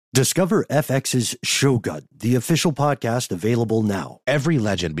Discover FX's Shogun, the official podcast available now. Every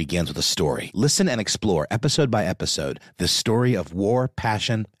legend begins with a story. Listen and explore episode by episode the story of war,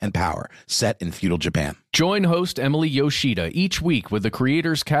 passion, and power set in feudal Japan. Join host Emily Yoshida each week with the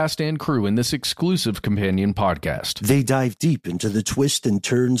creators, cast, and crew in this exclusive companion podcast. They dive deep into the twists and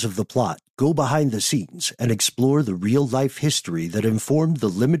turns of the plot, go behind the scenes, and explore the real-life history that informed the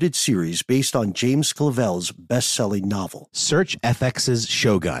limited series based on James Clavell's best-selling novel. Search FX's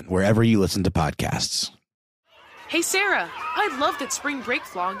Shogun wherever you listen to podcasts. Hey Sarah, I loved that spring break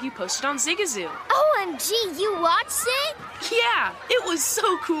vlog you posted on Zigazoo. OMG, you watched it? Yeah, it was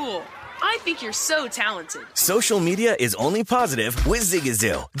so cool. I think you're so talented. Social media is only positive with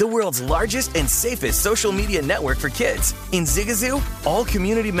Zigazoo, the world's largest and safest social media network for kids. In Zigazoo, all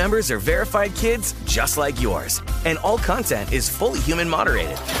community members are verified kids just like yours, and all content is fully human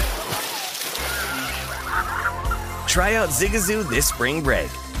moderated. Try out Zigazoo this spring break.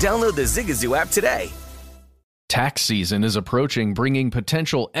 Download the Zigazoo app today. Tax season is approaching, bringing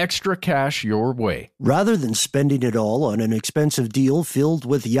potential extra cash your way. Rather than spending it all on an expensive deal filled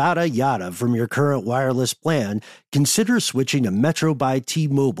with yada yada from your current wireless plan, consider switching to Metro by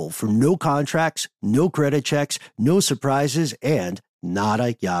T-Mobile for no contracts, no credit checks, no surprises, and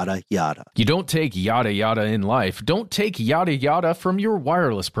nada yada yada. You don't take yada yada in life. Don't take yada yada from your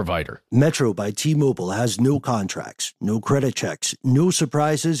wireless provider. Metro by T-Mobile has no contracts, no credit checks, no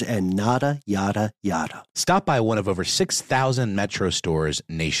surprises, and nada yada yada. Stop by one of over 6,000 Metro stores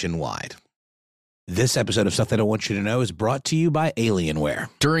nationwide. This episode of Stuff They Don't Want You to Know is brought to you by Alienware.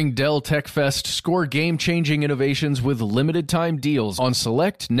 During Dell Tech Fest, score game-changing innovations with limited-time deals on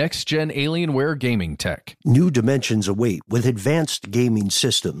select next-gen Alienware gaming tech. New dimensions await with advanced gaming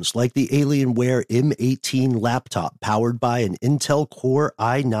systems like the Alienware M18 laptop powered by an Intel Core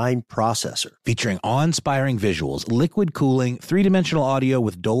i9 processor. Featuring awe-inspiring visuals, liquid cooling, three-dimensional audio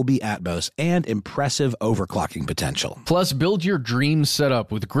with Dolby Atmos, and impressive overclocking potential. Plus, build your dream setup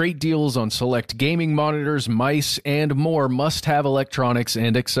with great deals on select gaming monitors, mice, and more must-have electronics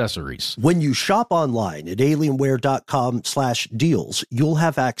and accessories. When you shop online at alienware.com/deals, you'll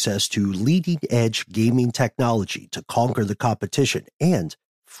have access to leading-edge gaming technology to conquer the competition and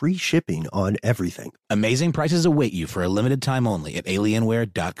free shipping on everything. Amazing prices await you for a limited time only at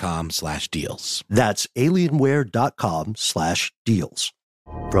alienware.com/deals. That's alienware.com/deals.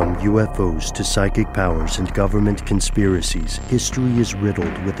 From UFOs to psychic powers and government conspiracies, history is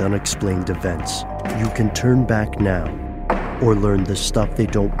riddled with unexplained events. You can turn back now or learn the stuff they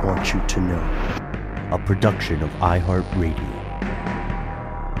don't want you to know. A production of iHeartRadio.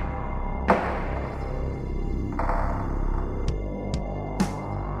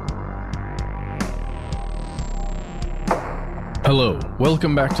 Hello,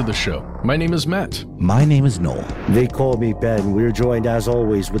 welcome back to the show. My name is Matt. My name is Noel. They call me Ben. We're joined, as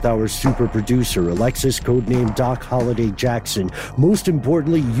always, with our super producer, Alexis, codename Doc Holliday Jackson. Most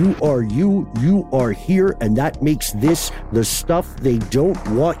importantly, you are here, and that makes this the stuff they don't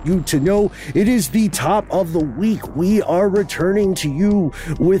want you to know. It is the top of the week. We are returning to you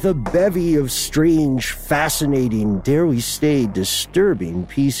with a bevy of strange, fascinating, dare we say, disturbing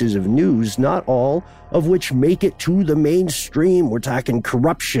pieces of news, not all of which make it to the mainstream. We're talking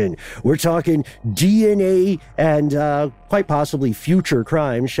corruption. We're talking DNA and quite possibly future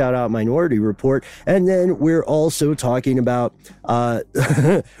crimes. Shout out Minority Report. And then we're also talking about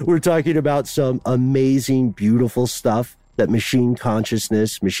we're talking about some amazing, beautiful stuff that machine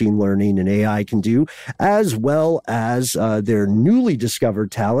consciousness, machine learning, and AI can do, as well as their newly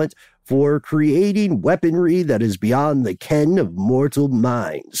discovered talent for creating weaponry that is beyond the ken of mortal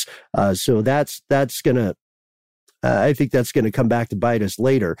minds. So that's gonna, I think that's gonna come back to bite us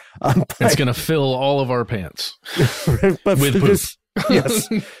later. It's gonna fill all of our pants but with poop. Yes,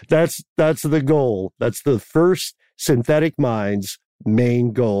 that's the goal. That's the first Synthetic Minds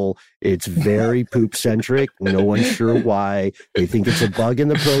main goal. It's very poop centric. No one's sure why. They think it's a bug in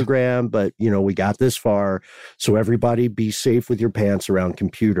the program, but we got this far. So everybody be safe with your pants around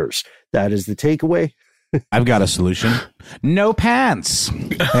computers. That is the takeaway. I've got a solution. No pants.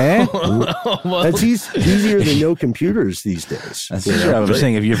 Eh? Well, That's easier than no computers these days. That's true. I was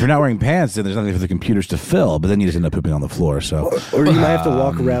saying, if you're not wearing pants, then there's nothing for the computers to fill, but then you just end up pooping on the floor. So, or you might have to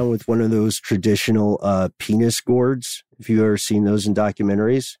walk around with one of those traditional penis gourds. If you've ever seen those in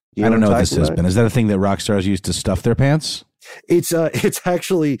documentaries. I don't know what this is, Ben. Is that a thing that rock stars use to stuff their pants? It's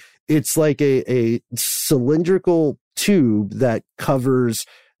like a cylindrical tube that covers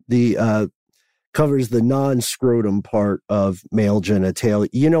the covers the non-scrotum part of male genitalia.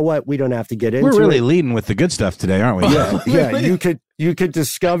 You know what? We don't have to get into it. We're really leading with the good stuff today, aren't we? Yeah. You could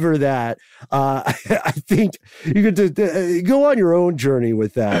discover that. I think you could go on your own journey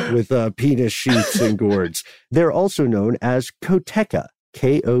with that, with penis sheaths and gourds. They're also known as Koteka,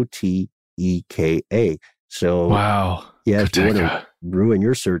 Koteka. So, wow. Yeah, if you want to ruin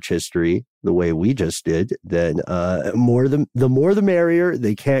your search history the way we just did, then the more the merrier.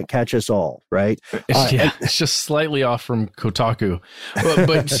 They can't catch us all, right? It's just slightly off from Kotaku.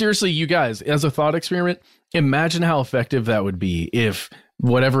 But seriously, you guys, as a thought experiment, imagine how effective that would be if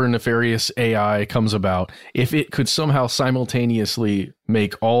whatever nefarious AI comes about, if it could somehow simultaneously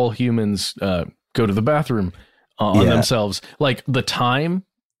make all humans go to the bathroom on themselves. Like the time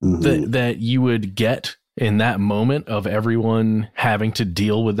that you would get in that moment of everyone having to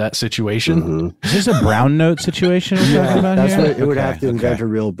deal with that situation. Is this a brown note situation we're talking about that's here? What it would have to invent a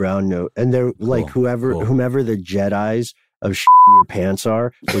real brown note. And they're like, whomever the Jedis of your pants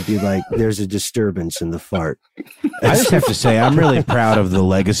are would be like, there's a disturbance in the fart. I just have to say, I'm really proud of the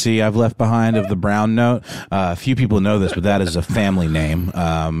legacy I've left behind of the brown note. Few people know this, but that is a family name.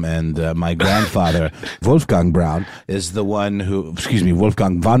 And my grandfather, Wolfgang Braun, is the one who,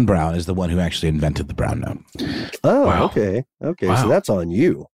 Wolfgang von Braun is the one who actually invented the brown note. Oh, wow. Okay. Wow. So that's on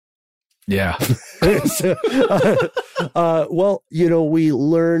you. Yeah. Well, we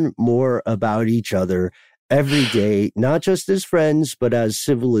learn more about each other every day, not just as friends, but as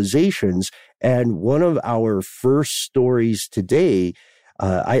civilizations. And one of our first stories today,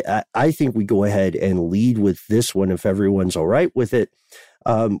 I think we go ahead and lead with this one, if everyone's all right with it.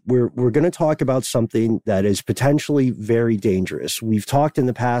 We're going to talk about something that is potentially very dangerous. We've talked in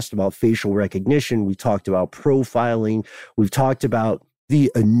the past about facial recognition. We've talked about profiling. We've talked about the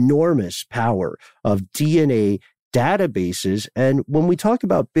enormous power of DNA databases. And when we talk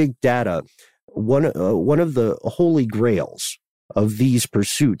about big data, one of the holy grails of these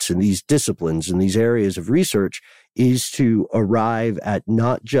pursuits and these disciplines and these areas of research is to arrive at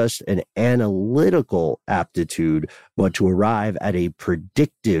not just an analytical aptitude, but to arrive at a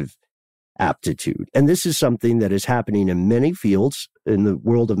predictive aptitude. And this is something that is happening in many fields in the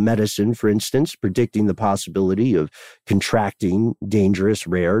world of medicine, for instance, predicting the possibility of contracting dangerous,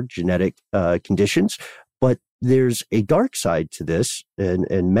 rare genetic conditions. But there's a dark side to this.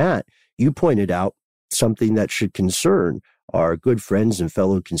 And Matt, you pointed out something that should concern our good friends and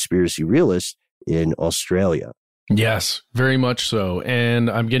fellow conspiracy realists in Australia. Yes, very much so.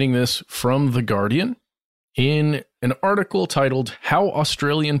 And I'm getting this from The Guardian in an article titled "How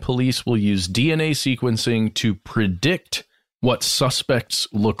Australian Police Will Use DNA Sequencing to Predict What Suspects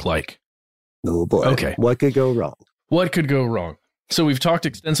Look Like." Oh boy. Okay. What could go wrong? What could go wrong? So we've talked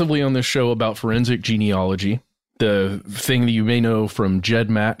extensively on this show about forensic genealogy, the thing that you may know from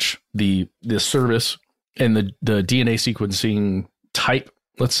GEDmatch, the service, and the DNA sequencing type,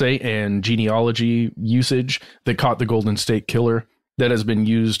 let's say, and genealogy usage that caught the Golden State Killer, that has been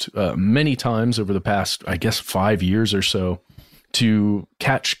used many times over the past, I guess, 5 years or so to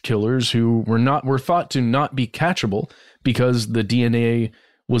catch killers who were thought to not be catchable because the DNA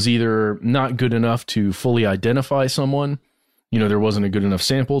was either not good enough to fully identify someone. There wasn't a good enough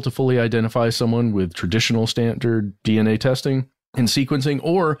sample to fully identify someone with traditional standard DNA testing and sequencing,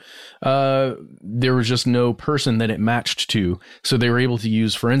 or there was just no person that it matched to. So they were able to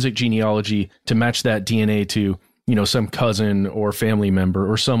use forensic genealogy to match that DNA to, some cousin or family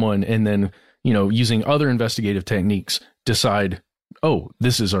member or someone, and then, using other investigative techniques, decide, oh,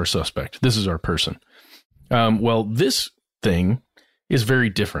 this is our suspect. This is our person. Well, this thing is very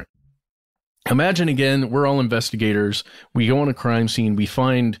different. Imagine again, we're all investigators. We go on a crime scene. We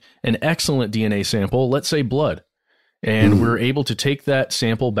find an excellent DNA sample, let's say blood, and we're able to take that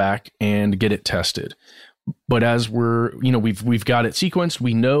sample back and get it tested. But as we've got it sequenced,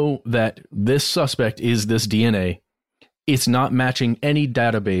 we know that this suspect is this DNA. It's not matching any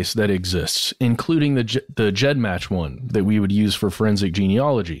database that exists, including the GEDmatch one that we would use for forensic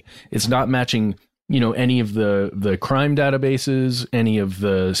genealogy. It's not matching any of the crime databases, any of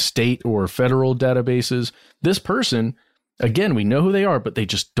the state or federal databases. This person, again, we know who they are, but they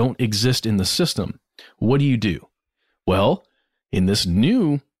just don't exist in the system. What do you do? Well, in this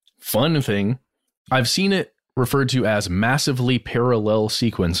new fun thing, I've seen it referred to as massively parallel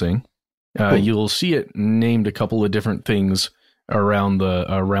sequencing. You'll see it named a couple of different things around the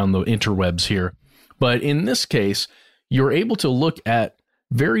interwebs here. But in this case, you're able to look at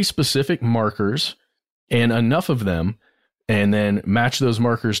very specific markers and enough of them, and then match those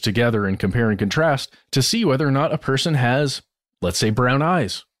markers together and compare and contrast to see whether or not a person has, let's say, brown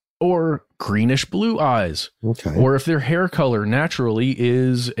eyes, or greenish blue eyes. Okay. Or if their hair color naturally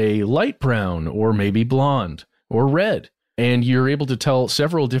is a light brown or maybe blonde or red. And you're able to tell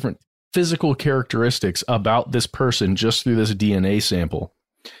several different physical characteristics about this person just through this DNA sample.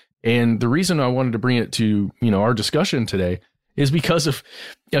 And the reason I wanted to bring it to, our discussion today is because of,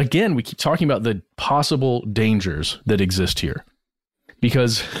 again, we keep talking about the possible dangers that exist here.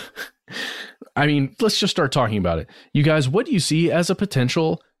 Because, let's just start talking about it. You guys, what do you see as a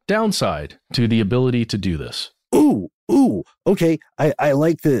potential downside to the ability to do this? Ooh, okay. I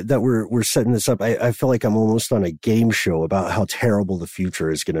like that we're setting this up. I feel like I'm almost on a game show about how terrible the future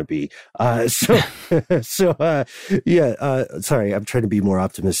is going to be. Sorry, I'm trying to be more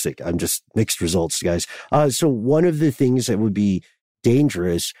optimistic. I'm just mixed results, guys. So one of the things that would be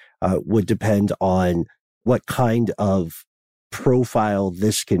dangerous would depend on what kind of profile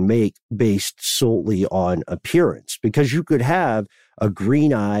this can make based solely on appearance, because you could have a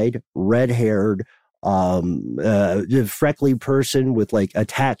green-eyed, red-haired, freckly person with like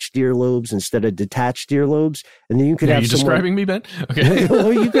attached earlobes instead of detached earlobes, and then you could have. Are you describing me, Ben? Okay.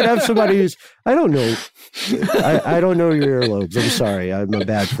 Well, you could have somebody who's I don't know. I don't know your earlobes. I'm sorry. I'm a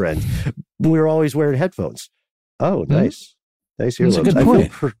bad friend. We're always wearing headphones. Oh, nice, nice earlobes. That's a good I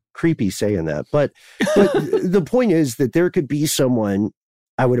point. feel creepy saying that, but the point is that there could be someone,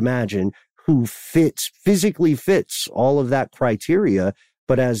 I would imagine, who physically fits all of that criteria,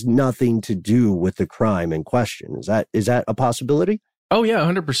 but has nothing to do with the crime in question. Is that a possibility? Oh, yeah,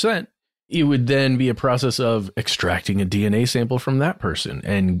 100%. It would then be a process of extracting a DNA sample from that person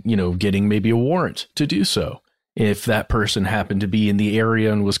and, getting maybe a warrant to do so. If that person happened to be in the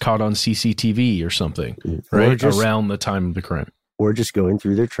area and was caught on CCTV or something, right? Around the time of the crime. Or just going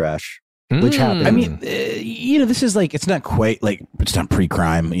through their trash, which happens. This is like, it's not quite like, it's not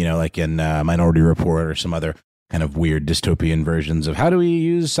pre-crime, like in Minority Report or some other kind of weird dystopian versions of how do we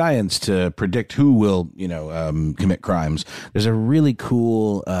use science to predict who will, commit crimes. There's a really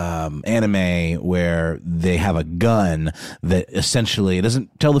cool anime where they have a gun that essentially, it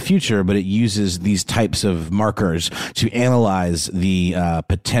doesn't tell the future, but it uses these types of markers to analyze the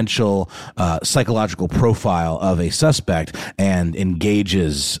potential psychological profile of a suspect and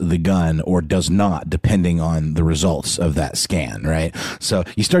engages the gun or does not, depending on the results of that scan, right? So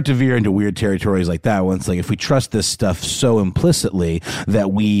you start to veer into weird territories like that once, like if we trust this stuff so implicitly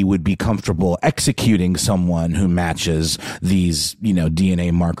that we would be comfortable executing someone who matches these,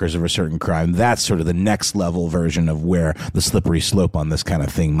 DNA markers of a certain crime. That's sort of the next level version of where the slippery slope on this kind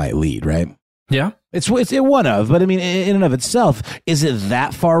of thing might lead, right? Yeah. It's one of, but in and of itself, is it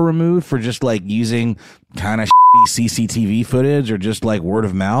that far removed for just like using kind of CCTV footage or just like word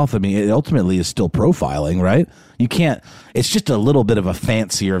of mouth? It ultimately is still profiling, right? You can't, it's just a little bit of a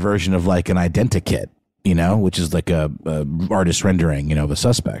fancier version of like an identikit, which is like a artist rendering, of a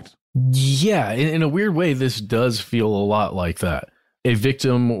suspect. Yeah, in a weird way, this does feel a lot like that. A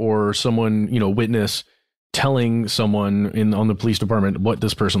victim or someone, witness telling someone on the police department what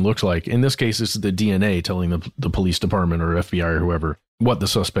this person looks like. In this case, this is the DNA telling the police department or FBI or whoever what the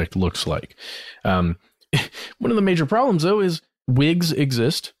suspect looks like. One of the major problems, though, is wigs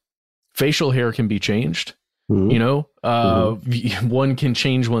exist. Facial hair can be changed. Mm-hmm. One can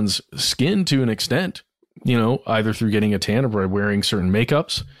change one's skin to an extent. Either through getting a tan or by wearing certain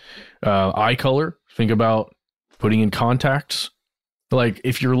makeups, eye color. Think about putting in contacts. Like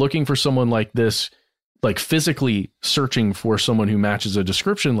if you're looking for someone like this, like physically searching for someone who matches a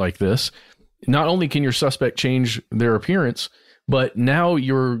description like this, not only can your suspect change their appearance, but now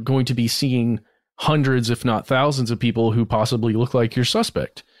you're going to be seeing hundreds, if not thousands of people who possibly look like your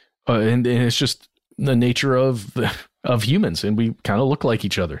suspect. And it's just the nature of humans, and we kind of look like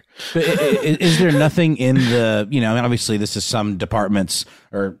each other. But is there nothing in the, obviously this is some departments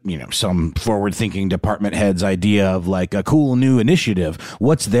or, some forward-thinking department head's idea of like a cool new initiative.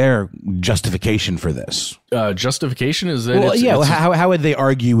 What's their justification for this? Justification is that how would they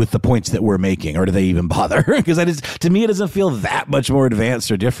argue with the points that we're making, or do they even bother? Because to me, it doesn't feel that much more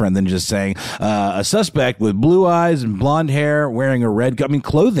advanced or different than just saying a suspect with blue eyes and blonde hair wearing a red.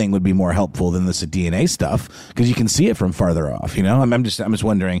 Clothing would be more helpful than this DNA stuff because you can see it from farther off. I'm just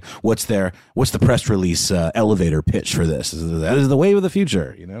wondering what's the press release elevator pitch for this? That is the wave of the future.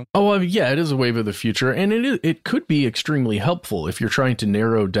 Oh, yeah, it is a wave of the future, and it could be extremely helpful if you're trying to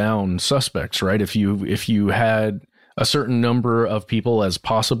narrow down suspects, right? If you had a certain number of people as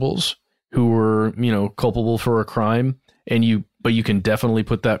possibles who were, culpable for a crime, but you can definitely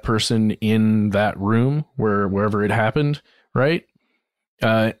put that person in that room wherever it happened, right?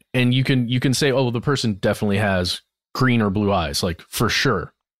 And you can say, oh, the person definitely has green or blue eyes, like for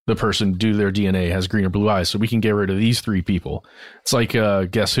sure. the person due to their DNA has green or blue eyes, so we can get rid of these 3 people. It's like,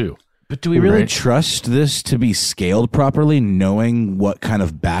 guess who? But do we really Right. trust this to be scaled properly, knowing what kind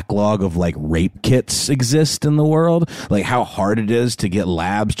of backlog of like rape kits exist in the world? Like how hard it is to get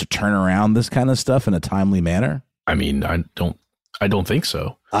labs to turn around this kind of stuff in a timely manner? I mean, I don't think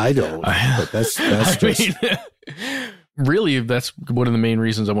so. I don't, but that's just... Really, that's one of the main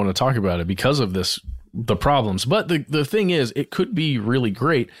reasons I want to talk about it, because of the problems. But the thing is, it could be really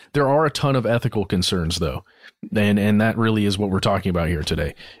great. There are a ton of ethical concerns, though. And that really is what we're talking about here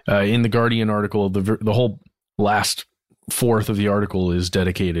today. In the Guardian article, the whole last fourth of the article is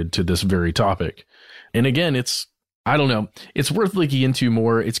dedicated to this very topic. And again, I don't know, it's worth looking into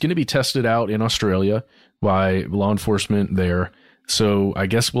more. It's going to be tested out in Australia by law enforcement there. So I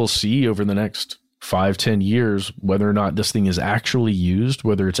guess we'll see over the next 5-10 years whether or not this thing is actually used,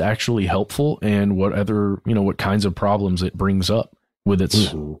 whether it's actually helpful, and what kinds of problems it brings up with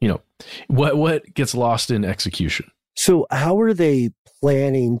its, what gets lost in execution. So how are they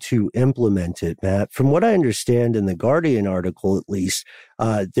planning to implement it, Matt? From what I understand in the Guardian article, at least,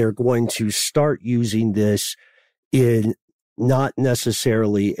 they're going to start using this in not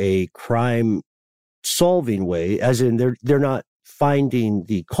necessarily a crime solving way, as in they're not finding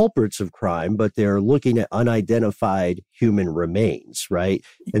the culprits of crime, but they're looking at unidentified human remains, right?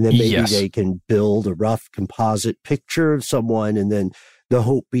 And then maybe they can build a rough composite picture of someone, and then the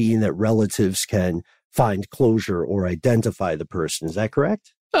hope being that relatives can find closure or identify the person. Is that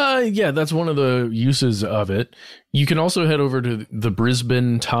correct? Yeah, that's one of the uses of it. You can also head over to the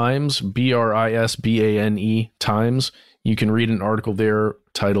Brisbane Times, Brisbane Times. You can read an article there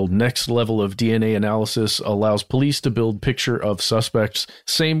titled "Next Level of DNA Analysis Allows Police to Build Picture of Suspects."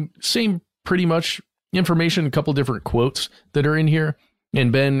 Same pretty much information, a couple different quotes that are in here.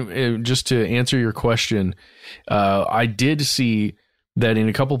 And Ben, just to answer your question, I did see that in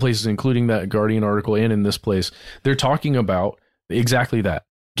a couple places, including that Guardian article and in this place, they're talking about exactly that.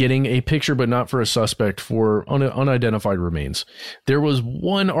 Getting a picture, but not for a suspect, for unidentified remains. There was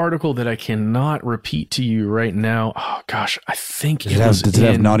one article that I cannot repeat to you right now. Oh, gosh, I think does it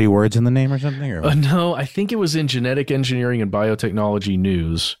have naughty words in the name or something? Or no, I think it was in Genetic Engineering and Biotechnology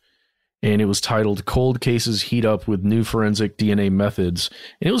News, and it was titled "Cold Cases Heat Up with New Forensic DNA Methods."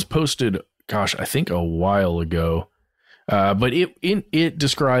 And it was posted, gosh, I think a while ago. But it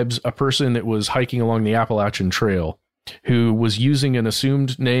describes a person that was hiking along the Appalachian Trail who was using an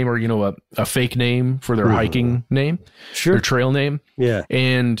assumed name, or, a fake name for their hiking name, their trail name. Yeah.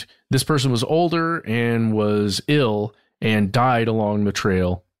 And this person was older and was ill and died along the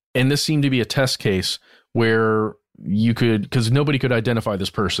trail. And this seemed to be a test case where because nobody could identify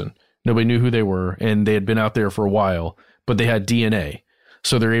this person. Nobody knew who they were, and they had been out there for a while, but they had DNA.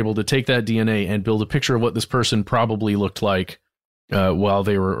 So they're able to take that DNA and build a picture of what this person probably looked like while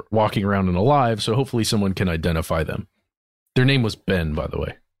they were walking around and alive. So hopefully someone can identify them. Their name was Ben, by the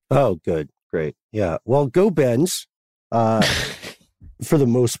way. Oh, good. Great. Yeah. Well, go Bens for the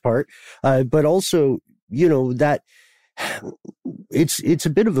most part. But also, that it's a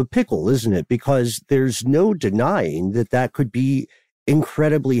bit of a pickle, isn't it? Because there's no denying that could be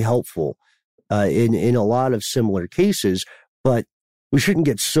incredibly helpful in a lot of similar cases. But we shouldn't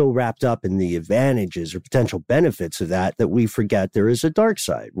get so wrapped up in the advantages or potential benefits of that we forget there is a dark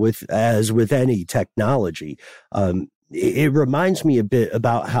side, as with any technology. It reminds me a bit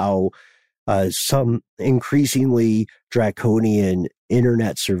about how some increasingly draconian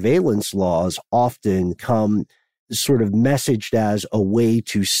internet surveillance laws often come sort of messaged as a way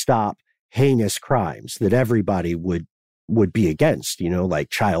to stop heinous crimes that everybody would be against, like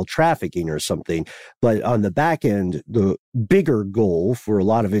child trafficking or something. But on the back end, the bigger goal for a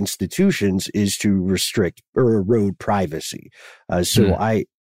lot of institutions is to restrict or erode privacy.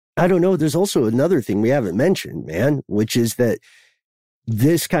 I don't know. There's also another thing we haven't mentioned, man, which is that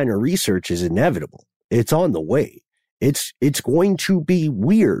this kind of research is inevitable. It's on the way. It's going to be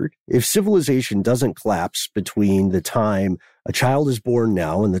weird if civilization doesn't collapse between the time a child is born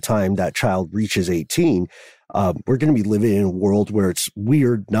now and the time that child reaches 18. We're going to be living in a world where it's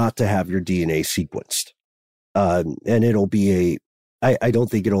weird not to have your DNA sequenced. And it'll be I don't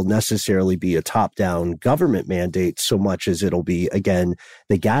think it'll necessarily be a top-down government mandate so much as it'll be, again,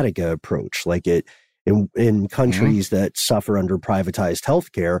 the Gattaca approach. Like in countries that suffer under privatized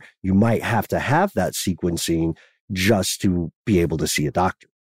healthcare, you might have to have that sequencing just to be able to see a doctor.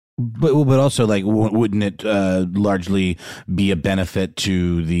 But also, like, wouldn't it largely be a benefit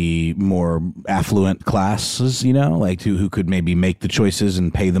to the more affluent classes, like who could maybe make the choices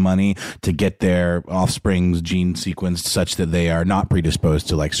and pay the money to get their offspring's gene sequenced such that they are not predisposed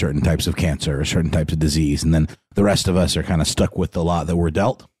to like certain types of cancer or certain types of disease, and then the rest of us are kind of stuck with the lot that we're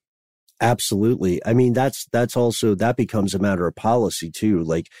dealt? Absolutely. I mean, that becomes a matter of policy too.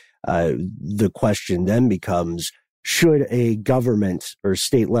 Like, the question then becomes, should a government or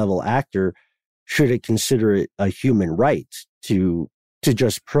state level actor, should it consider it a human right to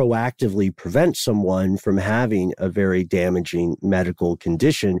just proactively prevent someone from having a very damaging medical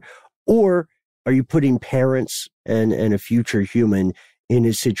condition? Or are you putting parents and a future human in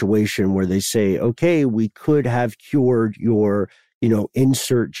a situation where they say, okay, we could have cured your,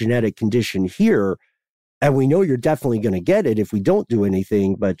 insert genetic condition here, and we know you're definitely going to get it if we don't do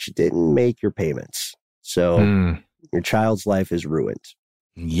anything, but you didn't make your payments. So your child's life is ruined.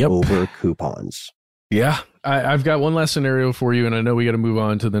 Yep. Over coupons. Yeah. I've got one last scenario for you, and I know we got to move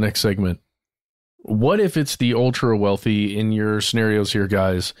on to the next segment. What if it's the ultra wealthy in your scenarios here,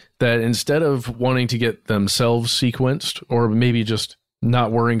 guys, that instead of wanting to get themselves sequenced, or maybe just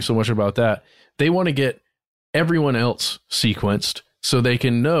not worrying so much about that, they want to get everyone else sequenced so they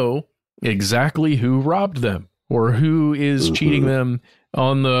can know exactly who robbed them or who is cheating them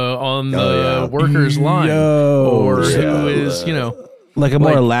on the workers line, or who is, like a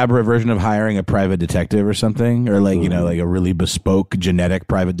more elaborate version of hiring a private detective or something, or like a really bespoke genetic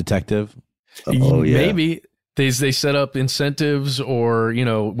private detective. Maybe they set up incentives, or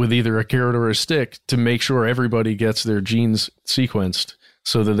with either a carrot or a stick, to make sure everybody gets their genes sequenced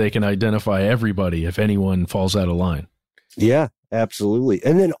so that they can identify everybody if anyone falls out of line. Yeah, absolutely.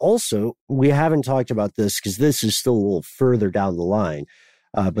 And then also, we haven't talked about this because this is still a little further down the line,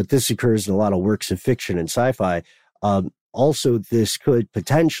 but this occurs in a lot of works of fiction and sci-fi. Also, this could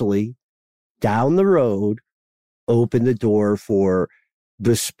potentially, down the road, open the door for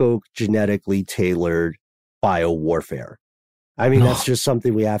bespoke, genetically tailored biowarfare. I mean, that's just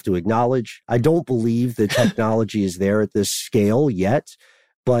something we have to acknowledge. I don't believe the technology is there at this scale yet,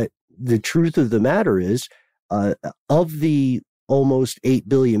 but the truth of the matter is, of the almost 8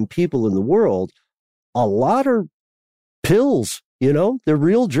 billion people in the world, a lot are pills, they're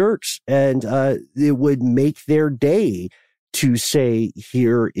real jerks. And it would make their day to say,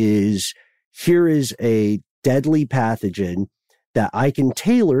 here is a deadly pathogen that I can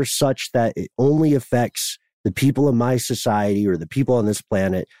tailor such that it only affects the people in my society or the people on this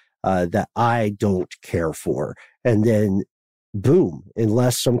planet that I don't care for. And then, boom,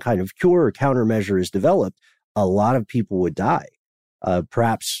 unless some kind of cure or countermeasure is developed, a lot of people would die,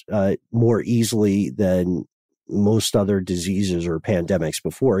 perhaps more easily than most other diseases or pandemics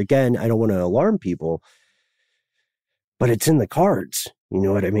before. Again, I don't want to alarm people, but it's in the cards. You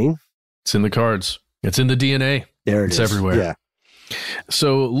know what I mean? It's in the cards. It's in the DNA. There it's is. Everywhere. Yeah.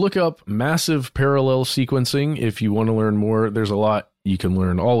 So look up massive parallel sequencing if you want to learn more. There's a lot you can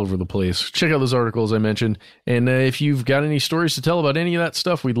learn all over the place. Check out those articles I mentioned. And if you've got any stories to tell about any of that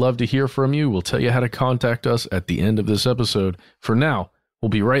stuff, we'd love to hear from you. We'll tell you how to contact us at the end of this episode. For now, we'll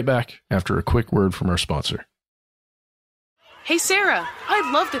be right back after a quick word from our sponsor. Hey Sarah,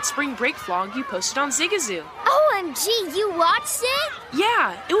 I loved that spring break vlog you posted on Zigazoo. OMG, you watched it?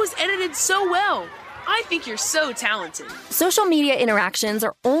 Yeah, it was edited so well. I think you're so talented. Social media interactions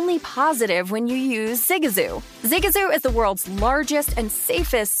are only positive when you use Zigazoo. Zigazoo is the world's largest and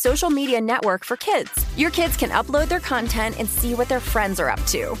safest social media network for kids. Your kids can upload their content and see what their friends are up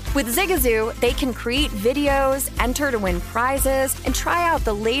to. With Zigazoo, they can create videos, enter to win prizes, and try out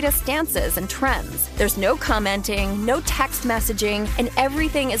the latest dances and trends. There's no commenting, no text messaging, and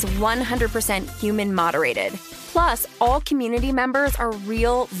everything is 100% human moderated. Plus, all community members are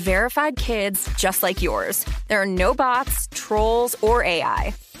real, verified kids just like yours. There are no bots, trolls, or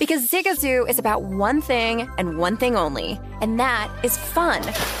AI. Because Zigazoo is about one thing and one thing only, and that is fun.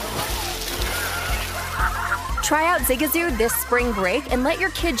 Try out Zigazoo this spring break and let your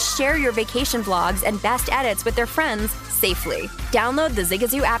kids share your vacation vlogs and best edits with their friends safely. Download the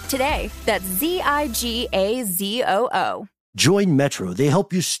Zigazoo app today. That's Zigazoo. Join Metro. They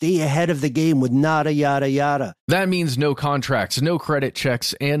help you stay ahead of the game with nada yada yada. That means no contracts, no credit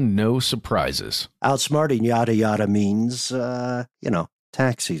checks, and no surprises. Outsmarting yada yada means,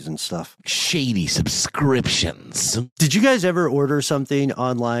 taxis and stuff. Shady subscriptions. Did you guys ever order something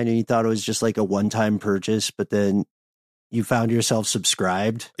online and you thought it was just like a one-time purchase, but then you found yourself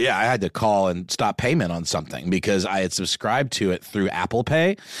subscribed? Yeah, I had to call and stop payment on something because I had subscribed to it through Apple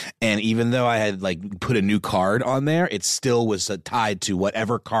Pay. And even though I had put a new card on there, it still was tied to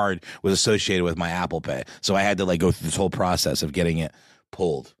whatever card was associated with my Apple Pay. So I had to go through this whole process of getting it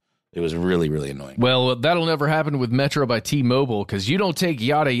pulled. It was really, really annoying. Well, that'll never happen with Metro by T-Mobile because you don't take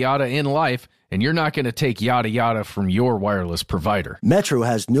yada yada in life, and you're not going to take yada yada from your wireless provider. Metro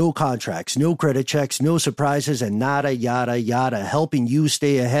has no contracts, no credit checks, no surprises, and nada yada yada, helping you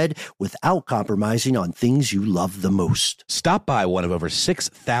stay ahead without compromising on things you love the most. Stop by one of over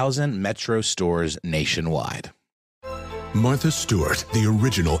 6,000 Metro stores nationwide. Martha Stewart, the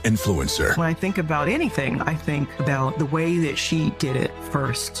original influencer. When I think about anything, I think about the way that she did it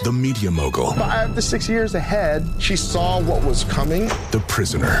first. The media mogul. 5 to 6 years ahead, she saw what was coming. The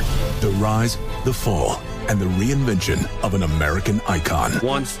prisoner. The rise, the fall, and the reinvention of an American icon.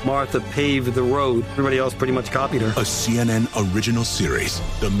 Once Martha paved the road, everybody else pretty much copied her. A CNN original series,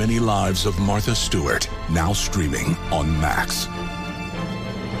 The Many Lives of Martha Stewart, now streaming on Max.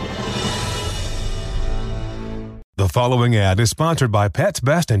 The following ad is sponsored by Pets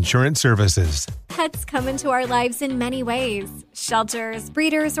Best Insurance Services. Pets come into our lives in many ways. Shelters,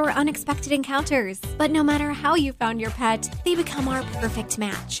 breeders, or unexpected encounters. But no matter how you found your pet, they become our perfect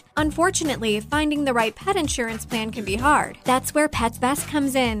match. Unfortunately, finding the right pet insurance plan can be hard. That's where Pets Best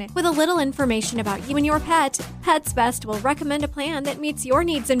comes in. With a little information about you and your pet, Pets Best will recommend a plan that meets your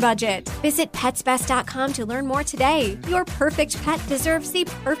needs and budget. Visit PetsBest.com to learn more today. Your perfect pet deserves the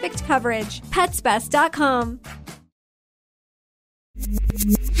perfect coverage. PetsBest.com.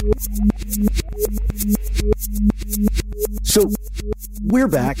 So we're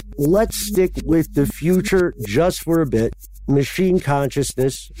back. Let's stick with the future just for a bit. Machine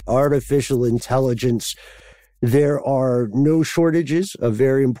consciousness, artificial intelligence. There are no shortages of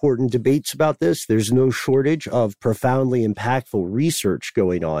very important debates about this. There's no shortage of profoundly impactful research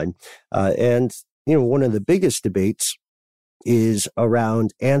going on. And, one of the biggest debates is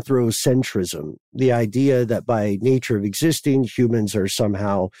around anthropocentrism, the idea that by nature of existing, humans are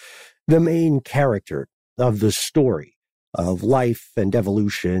somehow the main character of the story of life and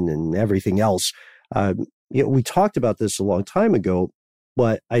evolution and everything else. We talked about this a long time ago,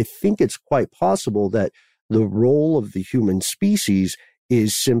 but I think it's quite possible that the role of the human species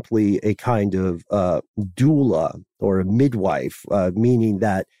is simply a kind of doula or a midwife, meaning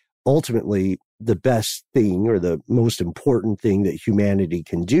that ultimately the best thing or the most important thing that humanity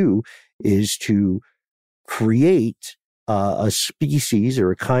can do is to create a species or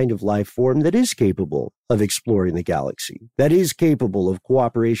a kind of life form that is capable of exploring the galaxy, that is capable of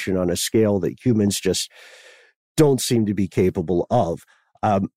cooperation on a scale that humans just don't seem to be capable of.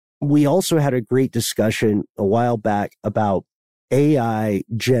 We also had a great discussion a while back about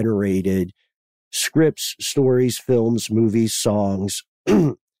AI-generated scripts, stories, films, movies, songs,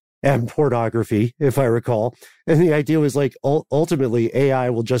 and pornography, if I recall. And the idea was like, ultimately, AI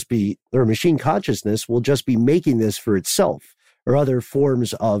will just be, or machine consciousness will just be making this for itself or other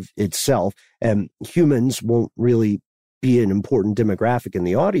forms of itself. And humans won't really be an important demographic in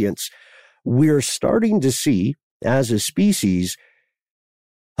the audience. We're starting to see, as a species,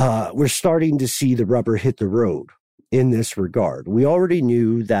 we're starting to see the rubber hit the road in this regard. We already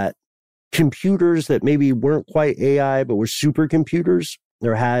knew that computers that maybe weren't quite AI, but were supercomputers,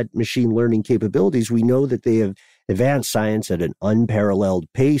 or had machine learning capabilities, we know that they have advanced science at an unparalleled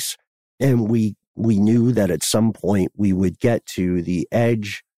pace. And we knew that at some point we would get to the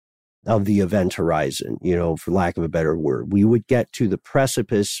edge of the event horizon, for lack of a better word. We would get to the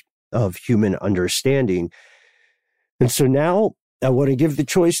precipice of human understanding. And so now I want to give the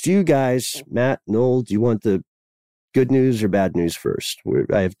choice to you guys. Matt, Noel, do you want the good news or bad news first?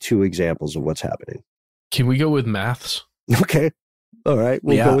 I have two examples of what's happening. Can we go with maths? Okay. All right,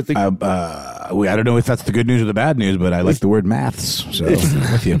 we'll go with the. I don't know if that's the good news or the bad news, but I like the word maths. So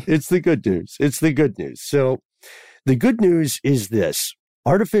I'm with you. It's the good news. It's the good news. So the good news is this.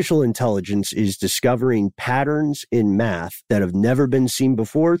 Artificial intelligence is discovering patterns in math that have never been seen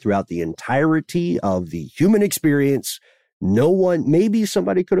before throughout the entirety of the human experience. Maybe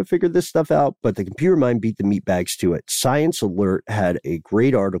somebody could have figured this stuff out, but the computer mind beat the meatbags to it. Science Alert had a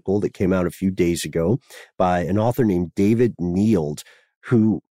great article that came out a few days ago by an author named David Neild,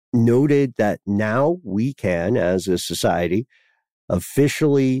 who noted that now we can, as a society,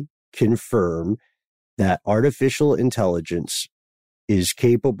 officially confirm that artificial intelligence is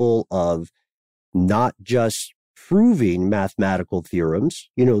capable of not just proving mathematical theorems.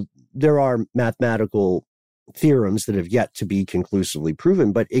 There are mathematical theorems that have yet to be conclusively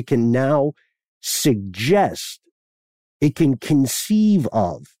proven, but it can now suggest, it can conceive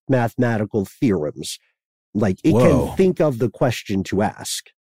of mathematical theorems. Like it can think of the question to ask.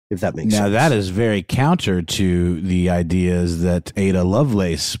 if that makes now, sense. that is very counter to the ideas that Ada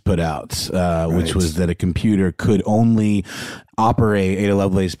Lovelace put out, which was that a computer could only operate. Ada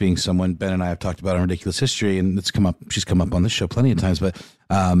Lovelace being someone Ben and I have talked about in Ridiculous History, and she's come up on this show plenty of times, but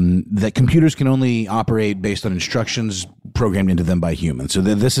that computers can only operate based on instructions programmed into them by humans. So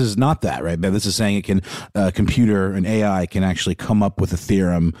this is not that, right? This is saying a computer, an AI, can actually come up with a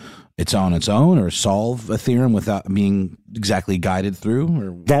theorem on its own, or solve a theorem without being exactly guided through.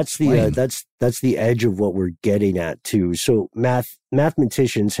 Or that's the edge of what we're getting at too. So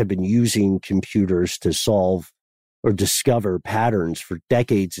mathematicians have been using computers to solve or discover patterns for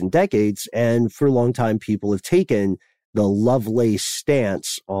decades and decades, and for a long time, people have taken the Lovelace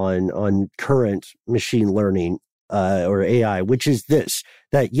stance on current machine learning or AI, which is this,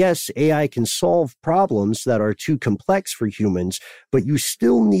 that yes, AI can solve problems that are too complex for humans, but you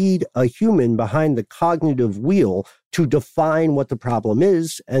still need a human behind the cognitive wheel to define what the problem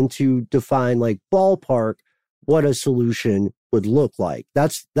is and to define, like, ballpark what a solution would look like.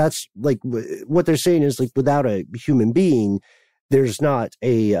 That's like what they're saying is, like, without a human being, there's not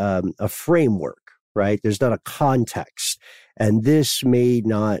a framework, right? There's not a context. And this may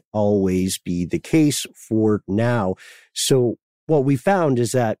not always be the case for now. So what we found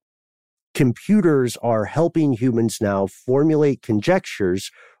is that computers are helping humans now formulate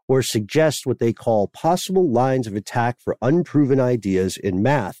conjectures or suggest what they call possible lines of attack for unproven ideas in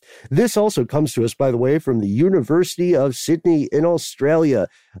math. This also comes to us, by the way, from the University of Sydney in Australia.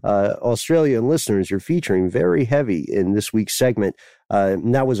 Australian listeners, you're featuring very heavy in this week's segment.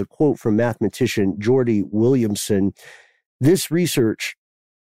 And that was a quote from mathematician Geordie Williamson. This research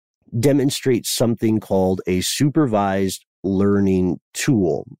demonstrates something called a supervised learning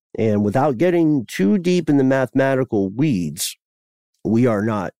tool. And without getting too deep in the mathematical weeds, we are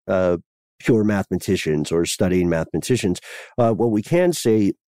not pure mathematicians or studying mathematicians. What we can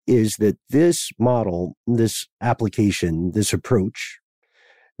say is that this model, this application, this approach,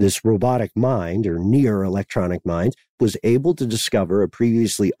 this robotic mind or near electronic mind was able to discover a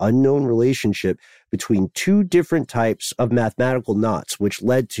previously unknown relationship between two different types of mathematical knots, which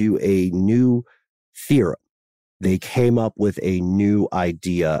led to a new theorem. They came up with a new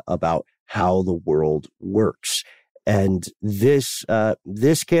idea about how the world works. And this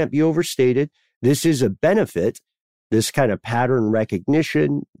can't be overstated. This is a benefit. This kind of pattern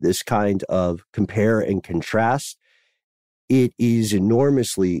recognition, this kind of compare and contrast, it is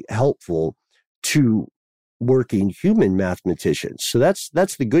enormously helpful to working human mathematicians. So that's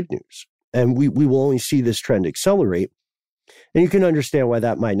the good news. And we will only see this trend accelerate. And you can understand why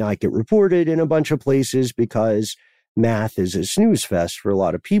that might not get reported in a bunch of places, because math is a snooze fest for a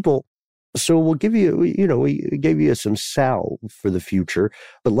lot of people. So we'll give you, we gave you some salve for the future,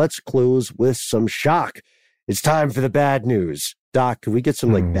 but let's close with some shock. It's time for the bad news. Doc, can we get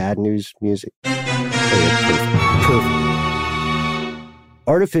some bad news music? Perfect.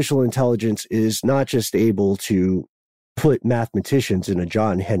 Artificial intelligence is not just able to put mathematicians in a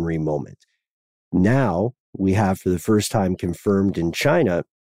John Henry moment. Now we have, for the first time, confirmed in China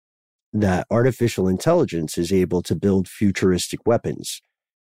that artificial intelligence is able to build futuristic weapons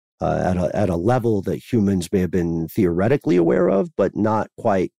at a level that humans may have been theoretically aware of, but not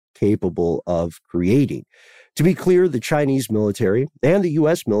quite capable of creating. To be clear, the Chinese military and the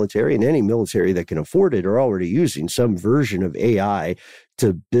U.S. military and any military that can afford it are already using some version of AI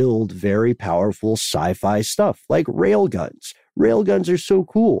to build very powerful sci-fi stuff like railguns. Railguns are so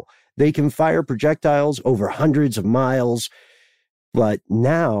cool. They can fire projectiles over hundreds of miles. But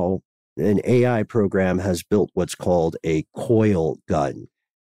now an AI program has built what's called a coil gun.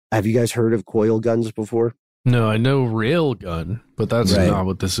 Have you guys heard of coil guns before? No, I know railgun, but that's not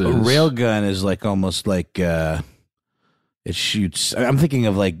what this is. A railgun is like almost like it shoots. I'm thinking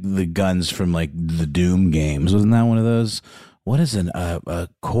of like the guns from like the Doom games. Wasn't that one of those? What is a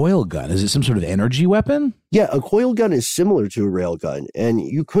coil gun? Is it some sort of energy weapon? Yeah, a coil gun is similar to a railgun, and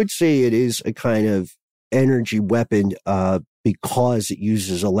you could say it is a kind of energy weapon because it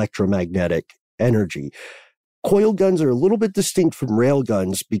uses electromagnetic energy. Coil guns are a little bit distinct from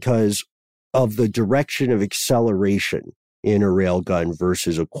railguns because of the direction of acceleration in a railgun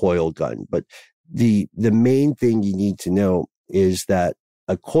versus a coil gun. But the main thing you need to know is that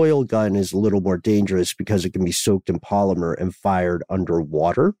a coil gun is a little more dangerous because it can be soaked in polymer and fired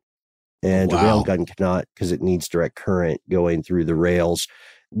underwater. And a railgun cannot, because it needs direct current going through the rails.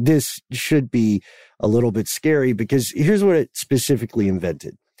 This should be a little bit scary because here's what it specifically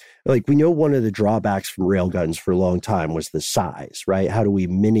invented. Like, we know one of the drawbacks from railguns for a long time was the size, right? How do we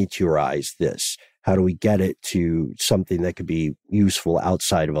miniaturize this? How do we get it to something that could be useful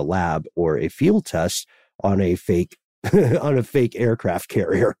outside of a lab or a field test on a fake on a fake aircraft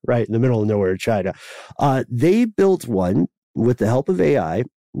carrier, right in the middle of nowhere, China. They built one with the help of AI.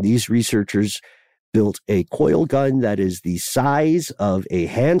 These researchers built a coil gun that is the size of a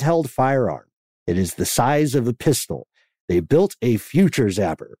handheld firearm. It is the size of a pistol. They built a future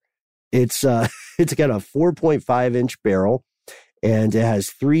zapper. It's got a 4.5-inch barrel, and it has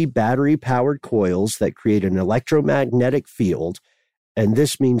 3 battery-powered coils that create an electromagnetic field. And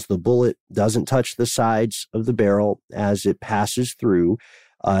this means the bullet doesn't touch the sides of the barrel as it passes through.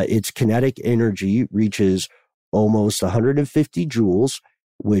 Its kinetic energy reaches almost 150 joules,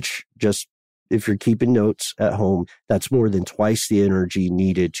 which just, if you're keeping notes at home, that's more than twice the energy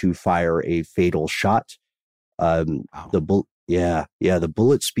needed to fire a fatal shot. Wow. The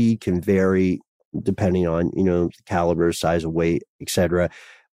bullet speed can vary depending on, the caliber, size of weight, etc.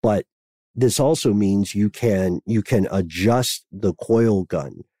 But this also means you can adjust the coil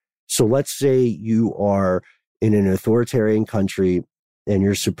gun. So let's say you are in an authoritarian country and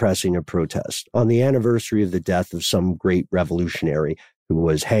you're suppressing a protest on the anniversary of the death of some great revolutionary who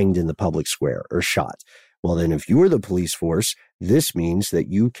was hanged in the public square or shot. Well, then if you're the police force, this means that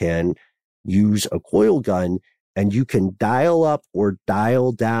you can use a coil gun and you can dial up or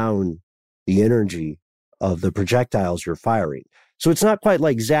dial down the energy of the projectiles you're firing. So it's not quite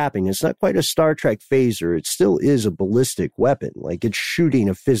like zapping. It's not quite a Star Trek phaser. It still is a ballistic weapon. Like, it's shooting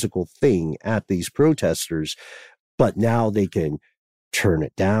a physical thing at these protesters, but now they can turn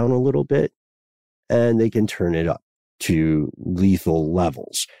it down a little bit and they can turn it up to lethal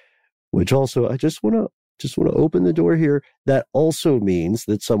levels, which also, I just want to open the door here. That also means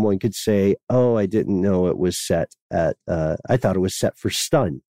that someone could say, oh, I didn't know it was set at, I thought it was set for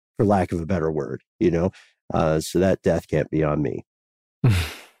stun, for lack of a better word, so that death can't be on me.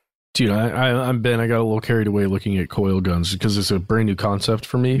 Dude, I'm Ben. I got a little carried away looking at coil guns because it's a brand new concept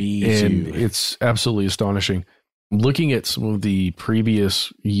for me, and it's absolutely astonishing. Looking at some of the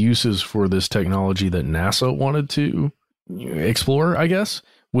previous uses for this technology that NASA wanted to explore, I guess,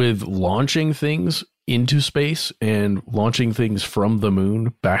 with launching things into space and launching things from the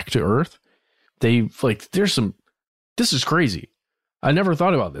moon back to Earth, this is crazy. I never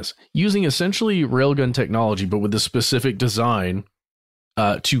thought about this. Using essentially railgun technology, but with a specific design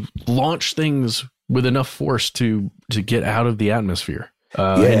to launch things with enough force to get out of the atmosphere.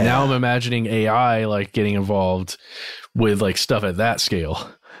 And now I'm imagining AI getting involved with stuff at that scale.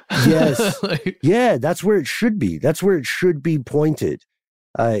 Yes. Yeah, that's where it should be. That's where it should be pointed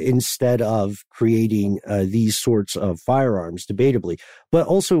instead of creating these sorts of firearms, debatably. But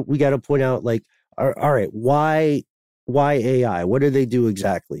also, we got to point out, all right, why AI? What do they do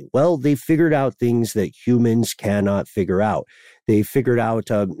exactly? Well, they figured out things that humans cannot figure out. They figured out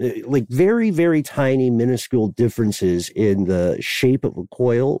very, very tiny, minuscule differences in the shape of a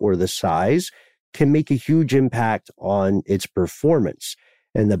coil or the size can make a huge impact on its performance.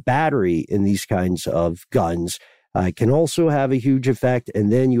 And the battery in these kinds of guns can also have a huge effect.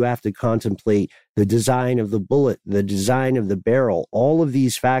 And then you have to contemplate the design of the bullet, the design of the barrel. All of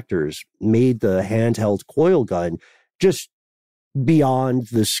these factors made the handheld coil gun just beyond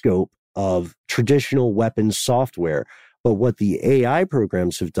the scope of traditional weapons software. But what the AI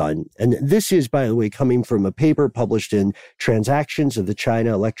programs have done, and this is, by the way, coming from a paper published in Transactions of the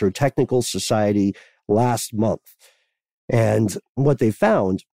China Electrotechnical Society last month. And what they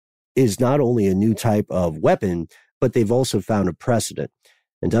found is not only a new type of weapon, but they've also found a precedent.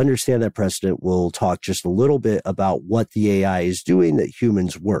 And to understand that precedent, we'll talk just a little bit about what the AI is doing that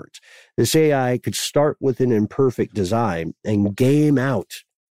humans weren't. This AI could start with an imperfect design and game out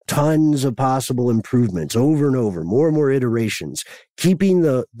tons of possible improvements over and over, more and more iterations, keeping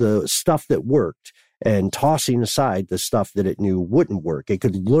the stuff that worked and tossing aside the stuff that it knew wouldn't work. It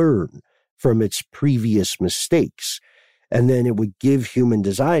could learn from its previous mistakes. And then it would give human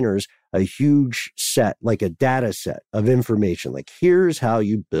designers a huge set, like a data set of information. Like, here's how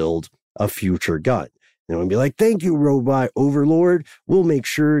you build a future gun. And it would be like, thank you, robot overlord. We'll make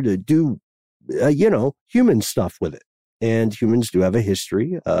sure to do, human stuff with it. And humans do have a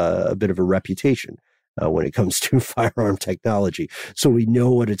history, a bit of a reputation when it comes to firearm technology. So we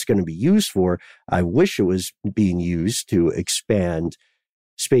know what it's going to be used for. I wish it was being used to expand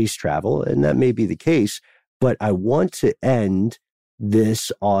space travel, and that may be the case. But I want to end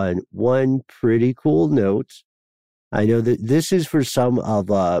this on one pretty cool note. I know that this is for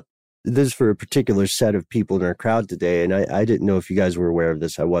a particular set of people in our crowd today, and I didn't know if you guys were aware of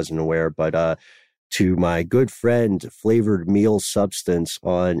this. I wasn't aware, but to my good friend Flavored Meal Substance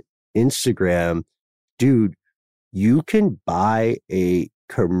on Instagram, dude, you can buy a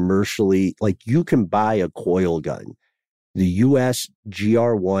coil gun, the US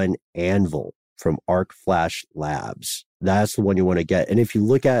GR1 Anvil, from Arc Flash Labs. That's the one you want to get. And if you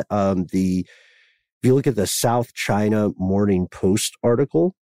look at the South China Morning Post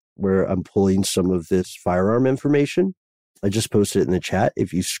article, where I'm pulling some of this firearm information, I just posted it in the chat.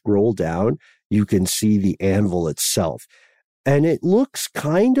 If you scroll down, you can see the anvil itself. And it looks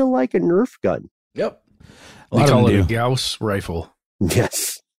kind of like a Nerf gun. Yep. They call it a Gauss rifle.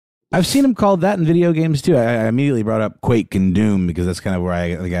 Yes. I've seen them called that in video games too. I immediately brought up Quake and Doom because that's kind of where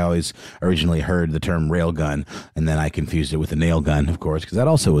I think I always originally heard the term railgun, and then I confused it with a nail gun, of course, because that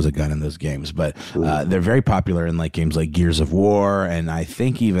also was a gun in those games. But they're very popular in like games like Gears of War, and I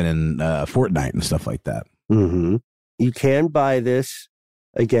think even in Fortnite and stuff like that. Mm-hmm. You can buy this.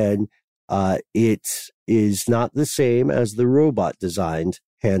 Again, it is not the same as the robot-designed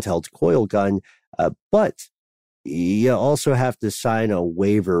handheld coil gun, but you also have to sign a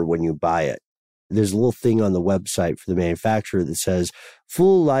waiver when you buy it. There's a little thing on the website for the manufacturer that says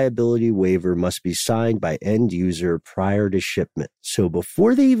full liability waiver must be signed by end user prior to shipment. So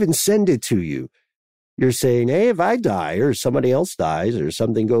before they even send it to you, you're saying, hey, if I die or somebody else dies or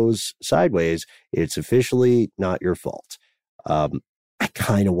something goes sideways, it's officially not your fault. I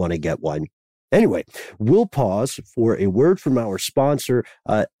kind of want to get one. Anyway, we'll pause for a word from our sponsor.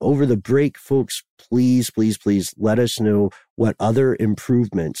 Over the break, folks, please let us know what other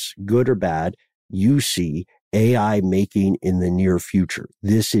improvements, good or bad, you see AI making in the near future.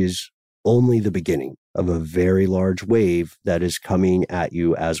 This is only the beginning of a very large wave that is coming at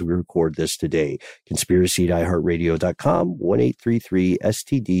you as we record this today. Conspiracy@iHeartRadio.com,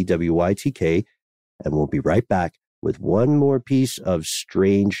 1-833-STD-WYTK, and we'll be right back with one more piece of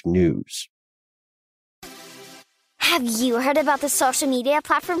strange news. Have you heard about the social media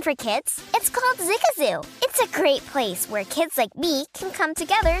platform for kids? It's called Zigazoo. It's a great place where kids like me can come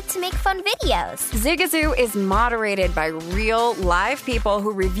together to make fun videos. Zigazoo is moderated by real, live people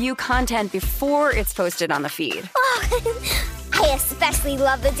who review content before it's posted on the feed. Oh, I especially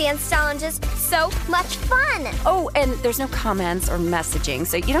love the dance challenges. So much fun. Oh, and there's no comments or messaging,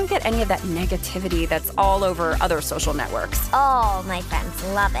 so you don't get any of that negativity that's all over other social networks. All my friends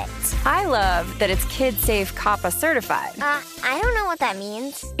love it. I love that it's kid-safe COPPA certified. I don't know what that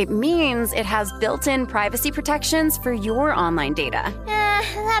means. It means it has built-in privacy protections for your online data.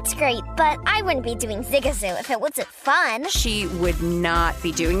 That's great, but I wouldn't be doing Zigazoo if it wasn't fun. She would not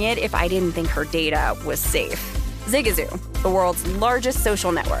be doing it if I didn't think her data was safe. Zigazoo, the world's largest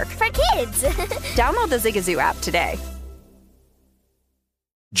social network. For kids. Download the Zigazoo app today.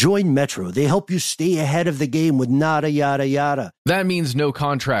 Join Metro. They help you stay ahead of the game with nada yada yada. That means no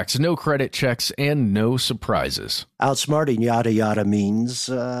contracts, no credit checks, and no surprises. Outsmarting yada yada means,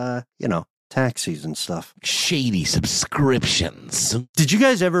 taxis and stuff. Shady subscriptions. Did you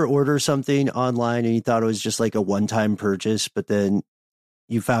guys ever order something online and you thought it was just like a one-time purchase, but then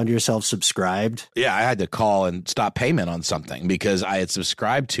you found yourself subscribed? Yeah, I had to call and stop payment on something because I had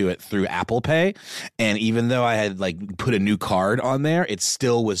subscribed to it through Apple Pay. And even though I had put a new card on there, it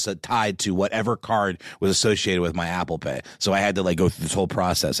still was tied to whatever card was associated with my Apple Pay. So I had to go through this whole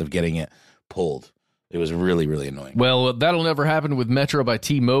process of getting it pulled. It was really, really annoying. Well, that'll never happen with Metro by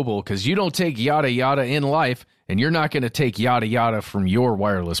T-Mobile because you don't take yada yada in life, and you're not going to take yada yada from your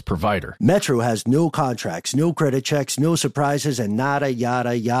wireless provider. Metro has no contracts, no credit checks, no surprises, and nada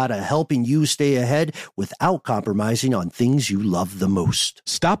yada yada, helping you stay ahead without compromising on things you love the most.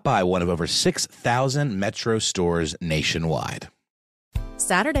 Stop by one of over 6,000 Metro stores nationwide.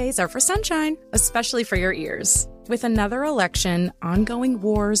 Saturdays are for sunshine, especially for your ears. With another election, ongoing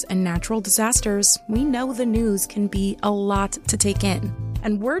wars, and natural disasters, we know the news can be a lot to take in.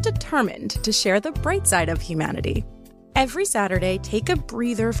 And we're determined to share the bright side of humanity. Every Saturday, take a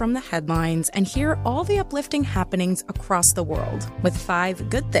breather from the headlines and hear all the uplifting happenings across the world with 5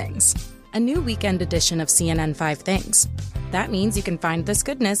 Good Things, a new weekend edition of CNN 5 Things. That means you can find this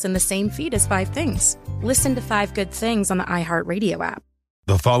goodness in the same feed as 5 Things. Listen to 5 Good Things on the iHeartRadio app.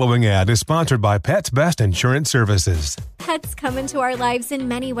 The following ad is sponsored by Pets Best Insurance Services. Pets come into our lives in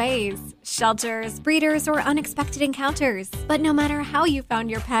many ways. Shelters, breeders, or unexpected encounters. But no matter how you found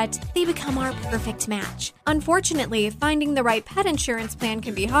your pet, they become our perfect match. Unfortunately, finding the right pet insurance plan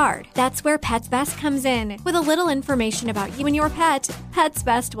can be hard. That's where Pets Best comes in. With a little information about you and your pet, Pets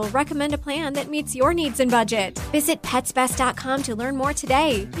Best will recommend a plan that meets your needs and budget. Visit PetsBest.com to learn more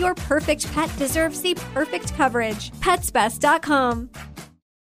today. Your perfect pet deserves the perfect coverage. PetsBest.com.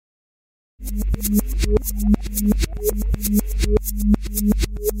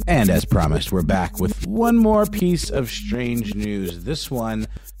 And as promised, we're back with one more piece of strange news. This one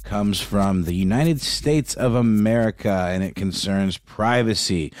comes from the United States of America, and it concerns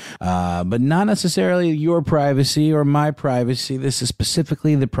privacy, but not necessarily your privacy or my privacy. This is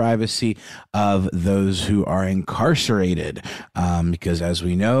specifically the privacy of those who are incarcerated, because as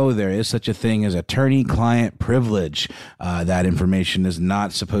we know, there is such a thing as attorney-client privilege. That information is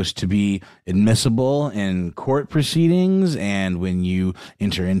not supposed to be admissible in court proceedings, and when you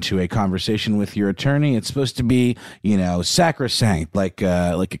enter into a conversation with your attorney, it's supposed to be, sacrosanct, like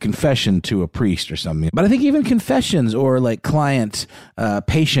a confession to a priest or something. But I think even confessions or like client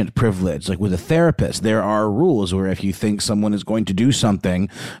patient privilege, like with a therapist, there are rules where if you think someone is going to do something,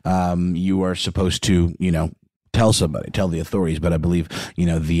 you are supposed to, tell the authorities. But I believe,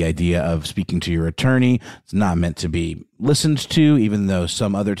 the idea of speaking to your attorney is not meant to be listened to, even though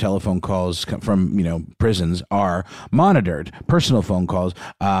some other telephone calls from, prisons are monitored, personal phone calls.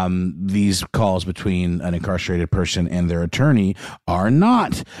 These calls between an incarcerated person and their attorney are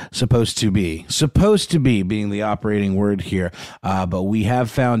not supposed to be being the operating word here. But we have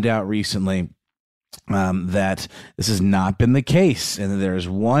found out recently that this has not been the case. And there's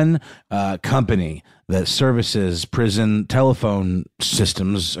one company that services prison telephone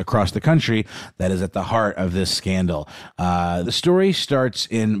systems across the country that is at the heart of this scandal. The story starts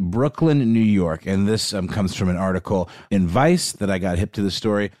in Brooklyn, New York, and this comes from an article in Vice that I got hip to the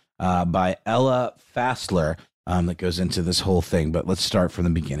story by Ella Fassler. That goes into this whole thing, but let's start from the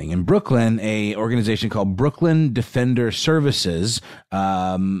beginning. In Brooklyn, a organization called Brooklyn Defender Services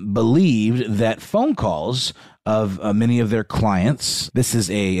believed that phone calls of many of their clients, this is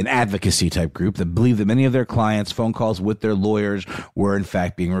an advocacy type group that believed that many of their clients' phone calls with their lawyers were in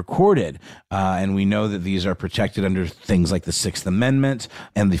fact being recorded. And we know that these are protected under things like the Sixth Amendment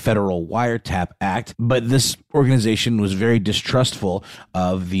and the Federal Wiretap Act. But this organization was very distrustful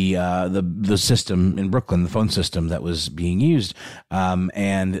of the system in Brooklyn, the phone system that was being used.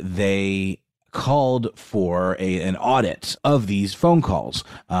 And they called for an audit of these phone calls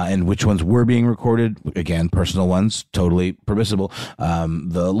and which ones were being recorded. Again, personal ones, totally permissible.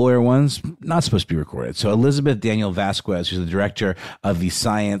 The lawyer ones, not supposed to be recorded. So Elizabeth Daniel Vasquez, who's the director of the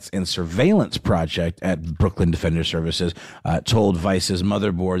Science and Surveillance Project at Brooklyn Defender Services, told Vice's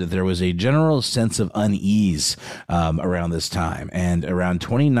Motherboard that there was a general sense of unease around this time. And around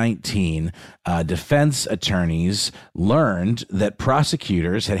 2019, defense attorneys learned that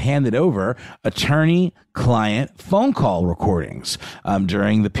prosecutors had handed over attorney-client phone call recordings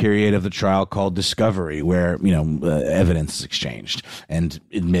during the period of the trial called discovery, where evidence is exchanged and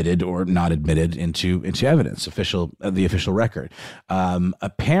admitted or not admitted into evidence, the official record.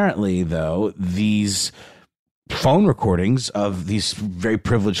 Apparently, though, these phone recordings of these very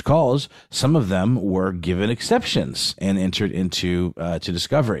privileged calls, some of them were given exceptions and entered into to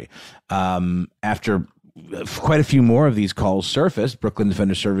discovery. After quite a few more of these calls surfaced, Brooklyn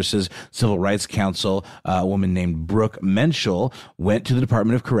Defender Services Civil Rights Counsel, a woman named Brooke Menschel, went to the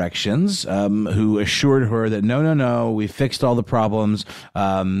Department of Corrections, who assured her that no, we fixed all the problems.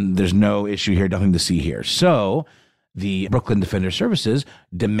 There's no issue here, nothing to see here. So the Brooklyn Defender Services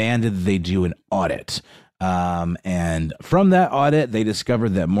demanded they do an audit. And from that audit, they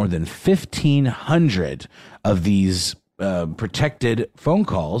discovered that more than 1,500 of these protected phone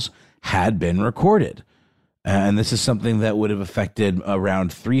calls had been recorded. And this is something that would have affected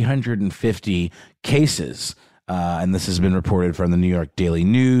around 350 cases. And this has been reported from the New York Daily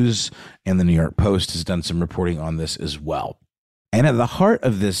News, and the New York Post has done some reporting on this as well. And at the heart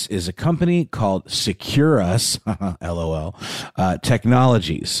of this is a company called Securus, LOL,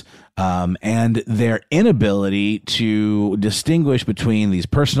 Technologies, and their inability to distinguish between these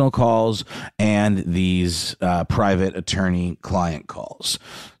personal calls and these private attorney-client calls.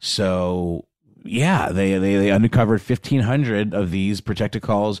 So yeah, they uncovered 1,500 of these protected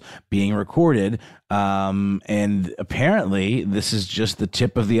calls being recorded. And apparently this is just the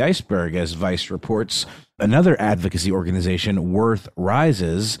tip of the iceberg, as Vice reports. Another advocacy organization, Worth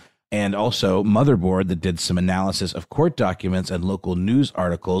Rises, and also Motherboard, that did some analysis of court documents and local news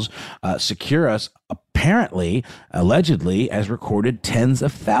articles. Securus allegedly has recorded tens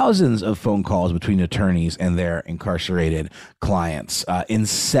of thousands of phone calls between attorneys and their incarcerated clients in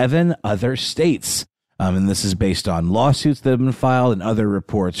 7 other states. And this is based on lawsuits that have been filed and other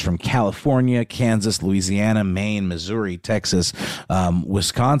reports from California, Kansas, Louisiana, Maine, Missouri, Texas,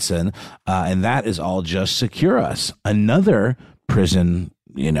 Wisconsin. And that is all just Securus. Another prison,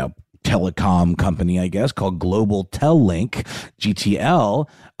 telecom company, I guess, called Global Tellink, GTL,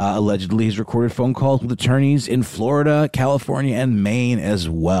 allegedly has recorded phone calls with attorneys in Florida, California, and Maine as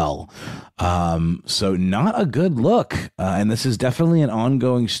well. So not a good look. And this is definitely an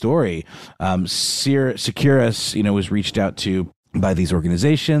ongoing story. Securus, was reached out to by these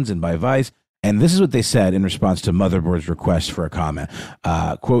organizations and by Vice. And this is what they said in response to Motherboard's request for a comment.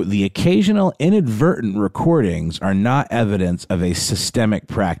 Quote, the occasional inadvertent recordings are not evidence of a systemic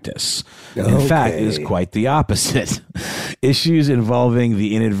practice. In fact, it is quite the opposite. Issues involving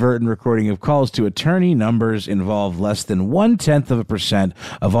the inadvertent recording of calls to attorney numbers involve less than 0.1%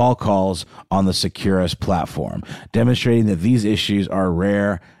 of all calls on the Securus platform, demonstrating that these issues are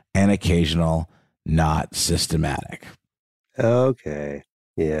rare and occasional, not systematic. Okay.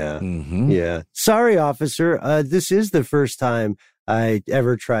 Yeah. Yeah. Sorry, officer. This is the first time I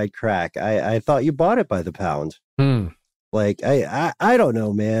ever tried crack. I thought you bought it by the pound. Like, I don't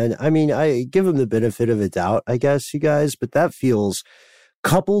know, man. I mean, I give him the benefit of a doubt, I guess, you guys, but that feels,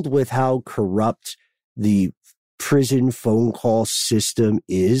 coupled with how corrupt the prison phone call system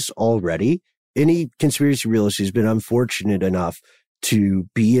is already. Any conspiracy realist who's been unfortunate enough to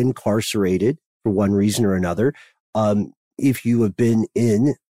be incarcerated for one reason or another, if you've been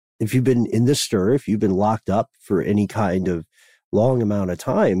in the stir, if you've been locked up for any kind of long amount of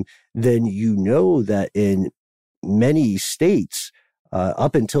time, then you know that in many states,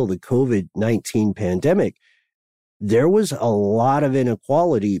 up until the COVID-19 pandemic, there was a lot of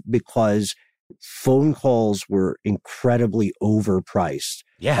inequality because phone calls were incredibly overpriced.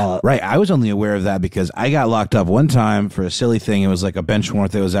 Yeah, right. I was only aware of that because I got locked up one time for a silly thing. It was like a bench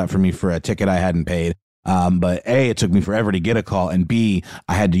warrant that was out for me for a ticket I hadn't paid. But A, it took me forever to get a call, and B,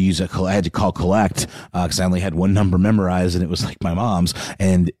 I had to call collect, cause I only had one number memorized and it was like my mom's,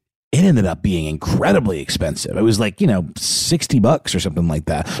 and it ended up being incredibly expensive. It was like, $60 or something like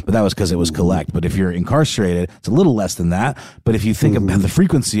that, but that was cause it was collect. But if you're incarcerated, it's a little less than that. But if you think about the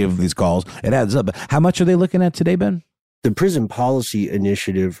frequency of these calls, it adds up. But how much are they looking at today, Ben? The Prison Policy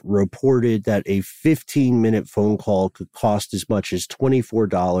Initiative reported that a 15-minute phone call could cost as much as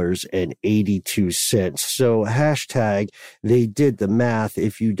 $24.82. So hashtag, they did the math.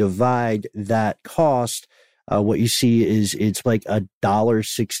 If you divide that cost, what you see is it's like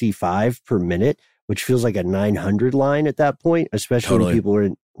 $1.65 per minute, which feels like a 900 line at that point, especially when people are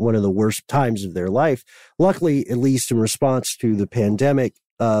in one of the worst times of their life. Luckily, at least in response to the pandemic,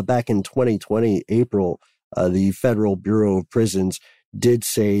 back in 2020, April, the Federal Bureau of Prisons did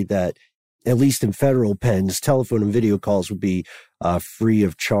say that, at least in federal pens, telephone and video calls would be free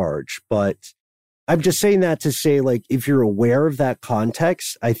of charge. But I'm just saying that to say, like, if you're aware of that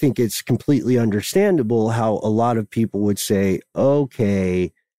context, I think it's completely understandable how a lot of people would say,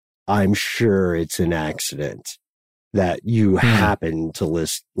 okay, I'm sure it's an accident that you happen to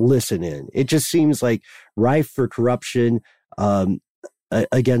listen in. It just seems like rife for corruption,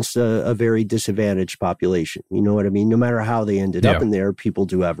 against a very disadvantaged population. You know what I mean? No matter how they ended up in there, people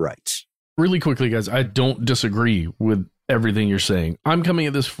do have rights. Really quickly, guys, I don't disagree with everything you're saying. I'm coming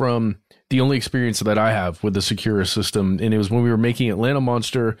at this from the only experience that I have with the Securus system, and it was when we were making Atlanta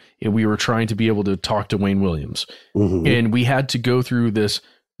Monster, and we were trying to be able to talk to Wayne Williams. And we had to go through this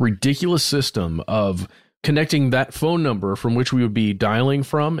ridiculous system of connecting that phone number from which we would be dialing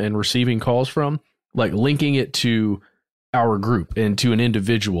from and receiving calls from, like linking it to our group and to an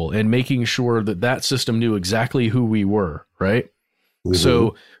individual and making sure that that system knew exactly who we were, right?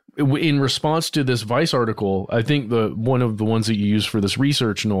 So in response to this Vice article, I think one of the ones that you use for this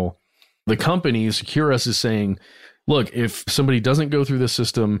research, Noel, the company Securus is saying, look, if somebody doesn't go through the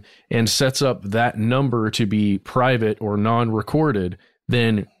system and sets up that number to be private or non-recorded,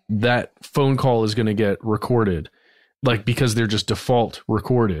 then that phone call is going to get recorded. Like, because they're just default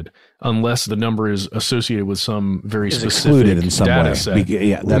recorded, unless the number is associated with some very specific excluded in some data way. set.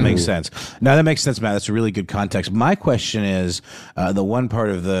 Yeah, that makes sense. No, that makes sense, Matt. That's a really good context. My question is, the one part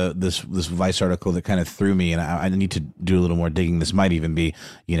of this Vice article that kind of threw me, and I need to do a little more digging. This might even be,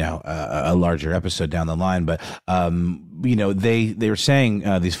 a larger episode down the line. But they were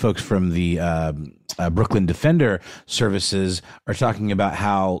saying these folks from the Brooklyn Defender Services are talking about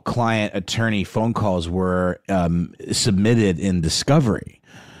how client attorney phone calls were submitted in discovery.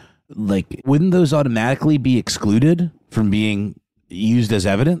 Like, wouldn't those automatically be excluded from being used as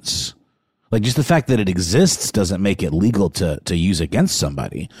evidence? Like, just the fact that it exists doesn't make it legal to use against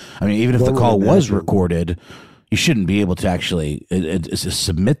somebody. I mean, even if the call was recorded, you shouldn't be able to actually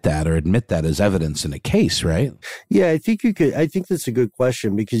submit that or admit that as evidence in a case, right? Yeah, I think you could. I think that's a good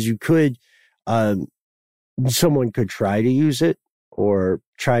question, because you could, someone could try to use it or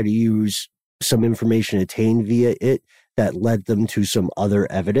try to use some information attained via it that led them to some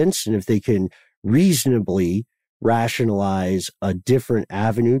other evidence. And if they can reasonably rationalize a different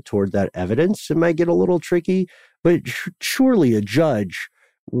avenue toward that evidence, it might get a little tricky. But surely a judge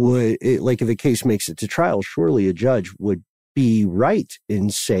would, like if a case makes it to trial, surely a judge would be right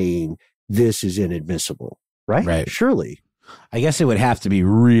in saying this is inadmissible, right? Right. Surely. I guess it would have to be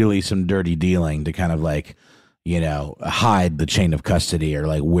really some dirty dealing to kind of like, hide the chain of custody or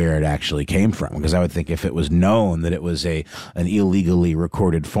like where it actually came from. Because I would think if it was known that it was an illegally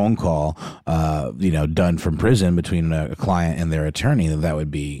recorded phone call, done from prison between a client and their attorney, that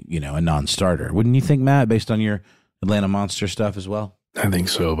would be, a non-starter. Wouldn't you think, Matt, based on your Atlanta Monster stuff as well? I think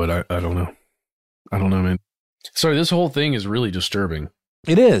so, but I don't know. I don't know, man. Sorry, this whole thing is really disturbing.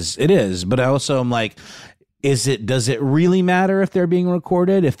 It is. But I also am like, does it really matter if they're being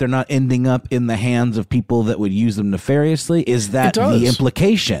recorded, if they're not ending up in the hands of people that would use them nefariously? Is that the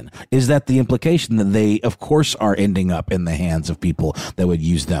implication? Is that the implication that they, of course, are ending up in the hands of people that would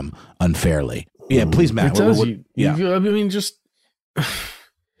use them unfairly? Yeah, please, Matt. It does. I mean, just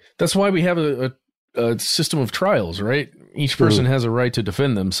that's why we have a system of trials, right? Each person has a right to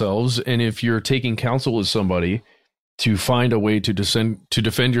defend themselves, and if you're taking counsel with somebody to find a way to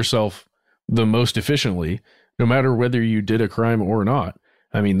defend yourself the most efficiently, no matter whether you did a crime or not.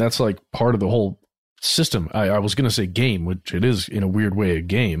 I mean, that's like part of the whole system. I was going to say game, which it is in a weird way a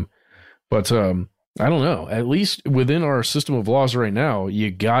game, but I don't know. At least within our system of laws right now, you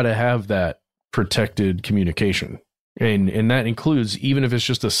got to have that protected communication. And that includes, even if it's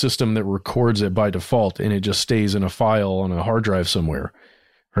just a system that records it by default and it just stays in a file on a hard drive somewhere,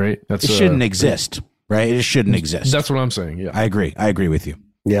 right? It shouldn't exist, right? It shouldn't exist. That's what I'm saying. Yeah, I agree with you.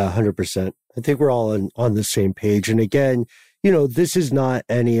 Yeah, 100%. I think we're all on the same page. And again, this is not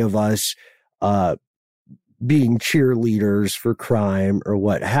any of us being cheerleaders for crime or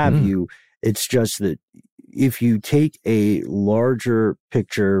what have you. It's just that if you take a larger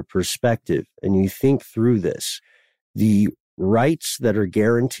picture perspective and you think through this, the rights that are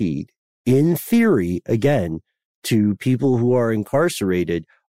guaranteed in theory, again, to people who are incarcerated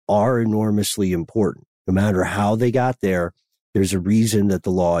are enormously important. No matter how they got there, there's a reason that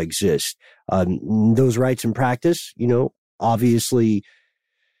the law exists. Those rights in practice, obviously,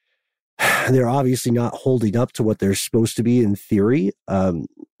 they're obviously not holding up to what they're supposed to be in theory.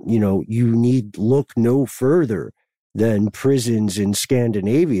 You need look no further than prisons in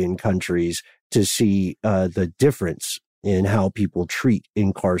Scandinavian countries to see the difference in how people treat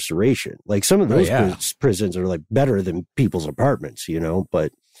incarceration. Like some of those prisons are like better than people's apartments,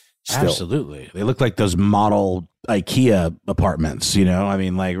 but still. Absolutely. They look like those model IKEA apartments, I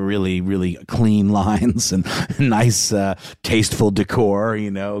mean, like really, really clean lines and nice, tasteful decor,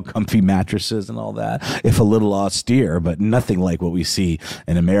 comfy mattresses and all that. If a little austere, but nothing like what we see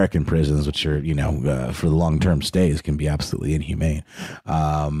in American prisons, which are, for the long-term stays can be absolutely inhumane.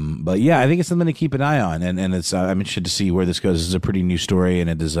 But yeah, I think it's something to keep an eye on. And it's, I'm interested to see where this goes. This is a pretty new story and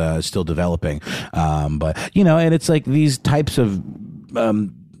it is still developing. But, and it's like these types of,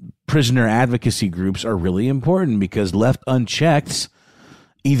 prisoner advocacy groups are really important because left unchecked,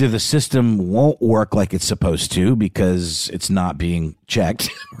 either the system won't work like it's supposed to because it's not being checked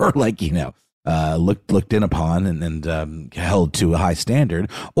or like, looked in upon and held to a high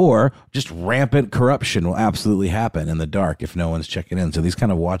standard, or just rampant corruption will absolutely happen in the dark if no one's checking in. So these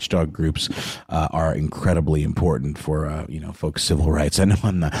kind of watchdog groups are incredibly important for, folks' civil rights. I know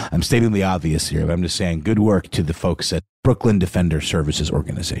I'm stating the obvious here, but I'm just saying good work to the folks at Brooklyn Defender Services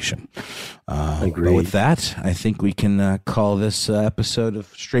Organization. But with that, I think we can call this episode of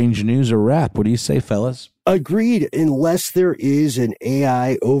Strange News a wrap. What do you say, fellas? Agreed. Unless there is an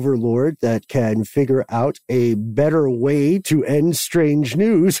AI overlord that can figure out a better way to end strange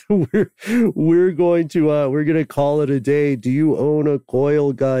news, we're going to call it a day. Do you own a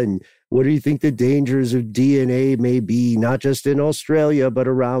coil gun? What do you think the dangers of DNA may be, not just in Australia, but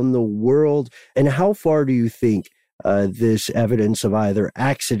around the world? And how far do you think this evidence of either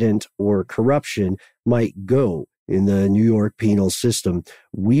accident or corruption might go in the New York penal system?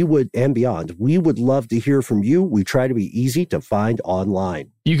 And beyond. We would love to hear from you. We try to be easy to find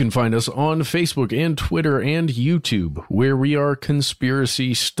online. You can find us on Facebook and Twitter and YouTube, where we are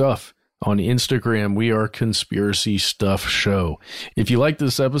Conspiracy Stuff. On Instagram, we are Conspiracy Stuff Show. If you like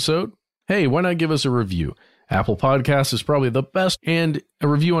this episode, hey, why not give us a review? Apple Podcasts is probably the best, and a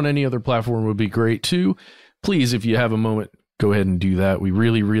review on any other platform would be great too. Please, if you have a moment, go ahead and do that. We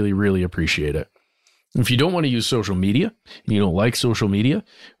really, really, really appreciate it. If you don't want to use social media, and you don't like social media,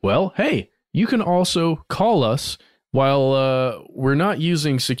 well, hey, you can also call us. While we're not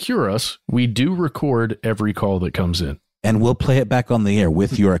using Secure Us, we do record every call that comes in. and we'll play it back on the air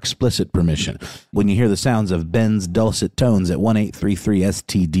with your explicit permission. When you hear the sounds of Ben's dulcet tones at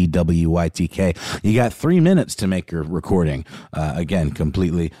 1-833-STDWYTK, you got 3 minutes to make your recording. Again,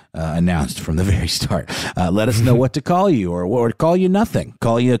 completely announced from the very start. Let us know what to call you, or call you nothing.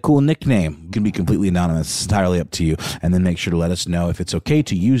 Call you a cool nickname. It can be completely anonymous. It's entirely up to you. And then make sure to let us know if it's okay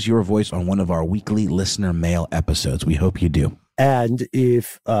to use your voice on one of our weekly listener mail episodes. We hope you do. And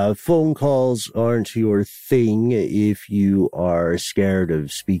if phone calls aren't your thing, if you are scared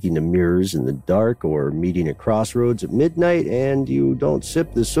of speaking to mirrors in the dark or meeting at crossroads at midnight and you don't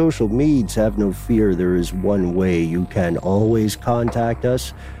sip the social meds, have no fear. There is one way you can always contact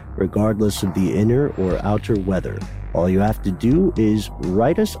us, regardless of the inner or outer weather. All you have to do is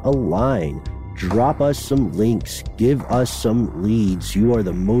write us a line. Drop us some links. Give us some leads. You are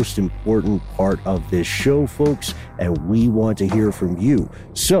the most important part of this show, folks, and we want to hear from you.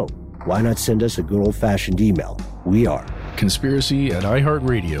 So why not send us a good old-fashioned email? We are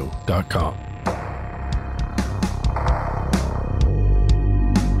conspiracy@iheartradio.com.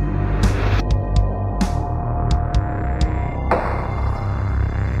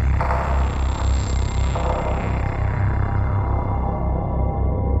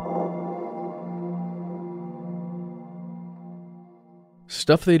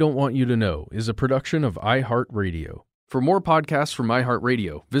 Stuff They Don't Want You to Know is a production of iHeartRadio. For more podcasts from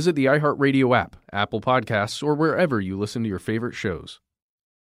iHeartRadio, visit the iHeartRadio app, Apple Podcasts, or wherever you listen to your favorite shows.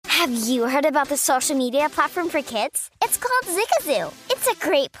 Have you heard about the social media platform for kids? It's called Zigazoo. It's a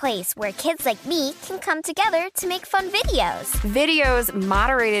great place where kids like me can come together to make fun videos. Videos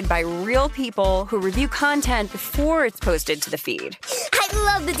moderated by real people who review content before it's posted to the feed. I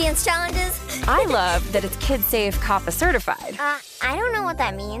love the dance challenges. I love that it's kid-safe, COPPA certified. I don't know what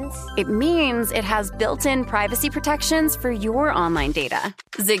that means. It means it has built-in privacy protections for your online data.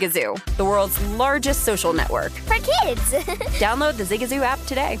 Zigazoo, the world's largest social network. For kids. Download the Zigazoo app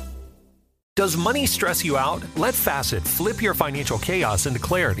today. Does money stress you out? Let Facet flip your financial chaos into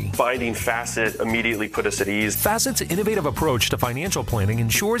clarity. Finding Facet immediately put us at ease. Facet's innovative approach to financial planning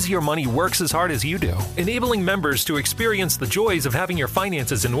ensures your money works as hard as you do, enabling members to experience the joys of having your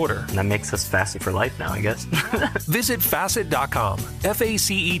finances in order. And that makes us Facet for life now, I guess. Visit Facet.com,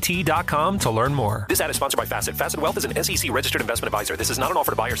 FACET.com to learn more. This ad is sponsored by Facet. Facet Wealth is an SEC registered investment advisor. This is not an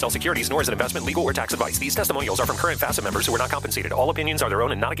offer to buy or sell securities, nor is it investment, legal, or tax advice. These testimonials are from current Facet members who are not compensated. All opinions are their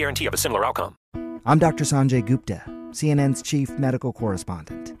own and not a guarantee of a similar outcome. I'm Dr. Sanjay Gupta, CNN's chief medical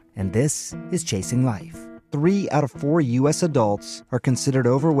correspondent, and this is Chasing Life. 3 out of 4 U.S. adults are considered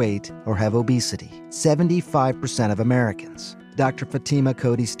overweight or have obesity. 75% of Americans. Dr. Fatima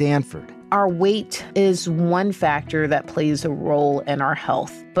Cody Stanford. Our weight is one factor that plays a role in our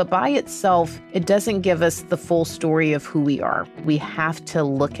health, but by itself, it doesn't give us the full story of who we are. We have to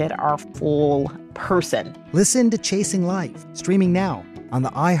look at our full person. Listen to Chasing Life, streaming now on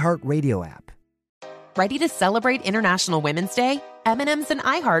the iHeartRadio app. Ready to celebrate International Women's Day? M&M's and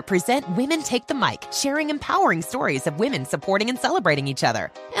iHeart present Women Take the Mic, sharing empowering stories of women supporting and celebrating each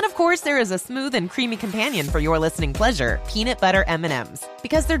other. And of course, there is a smooth and creamy companion for your listening pleasure, peanut butter M&M's.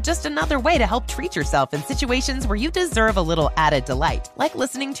 Because they're just another way to help treat yourself in situations where you deserve a little added delight, like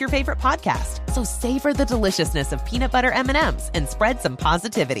listening to your favorite podcast. So savor the deliciousness of peanut butter M&M's and spread some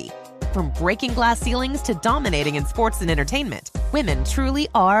positivity. From breaking glass ceilings to dominating in sports and entertainment, women truly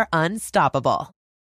are unstoppable.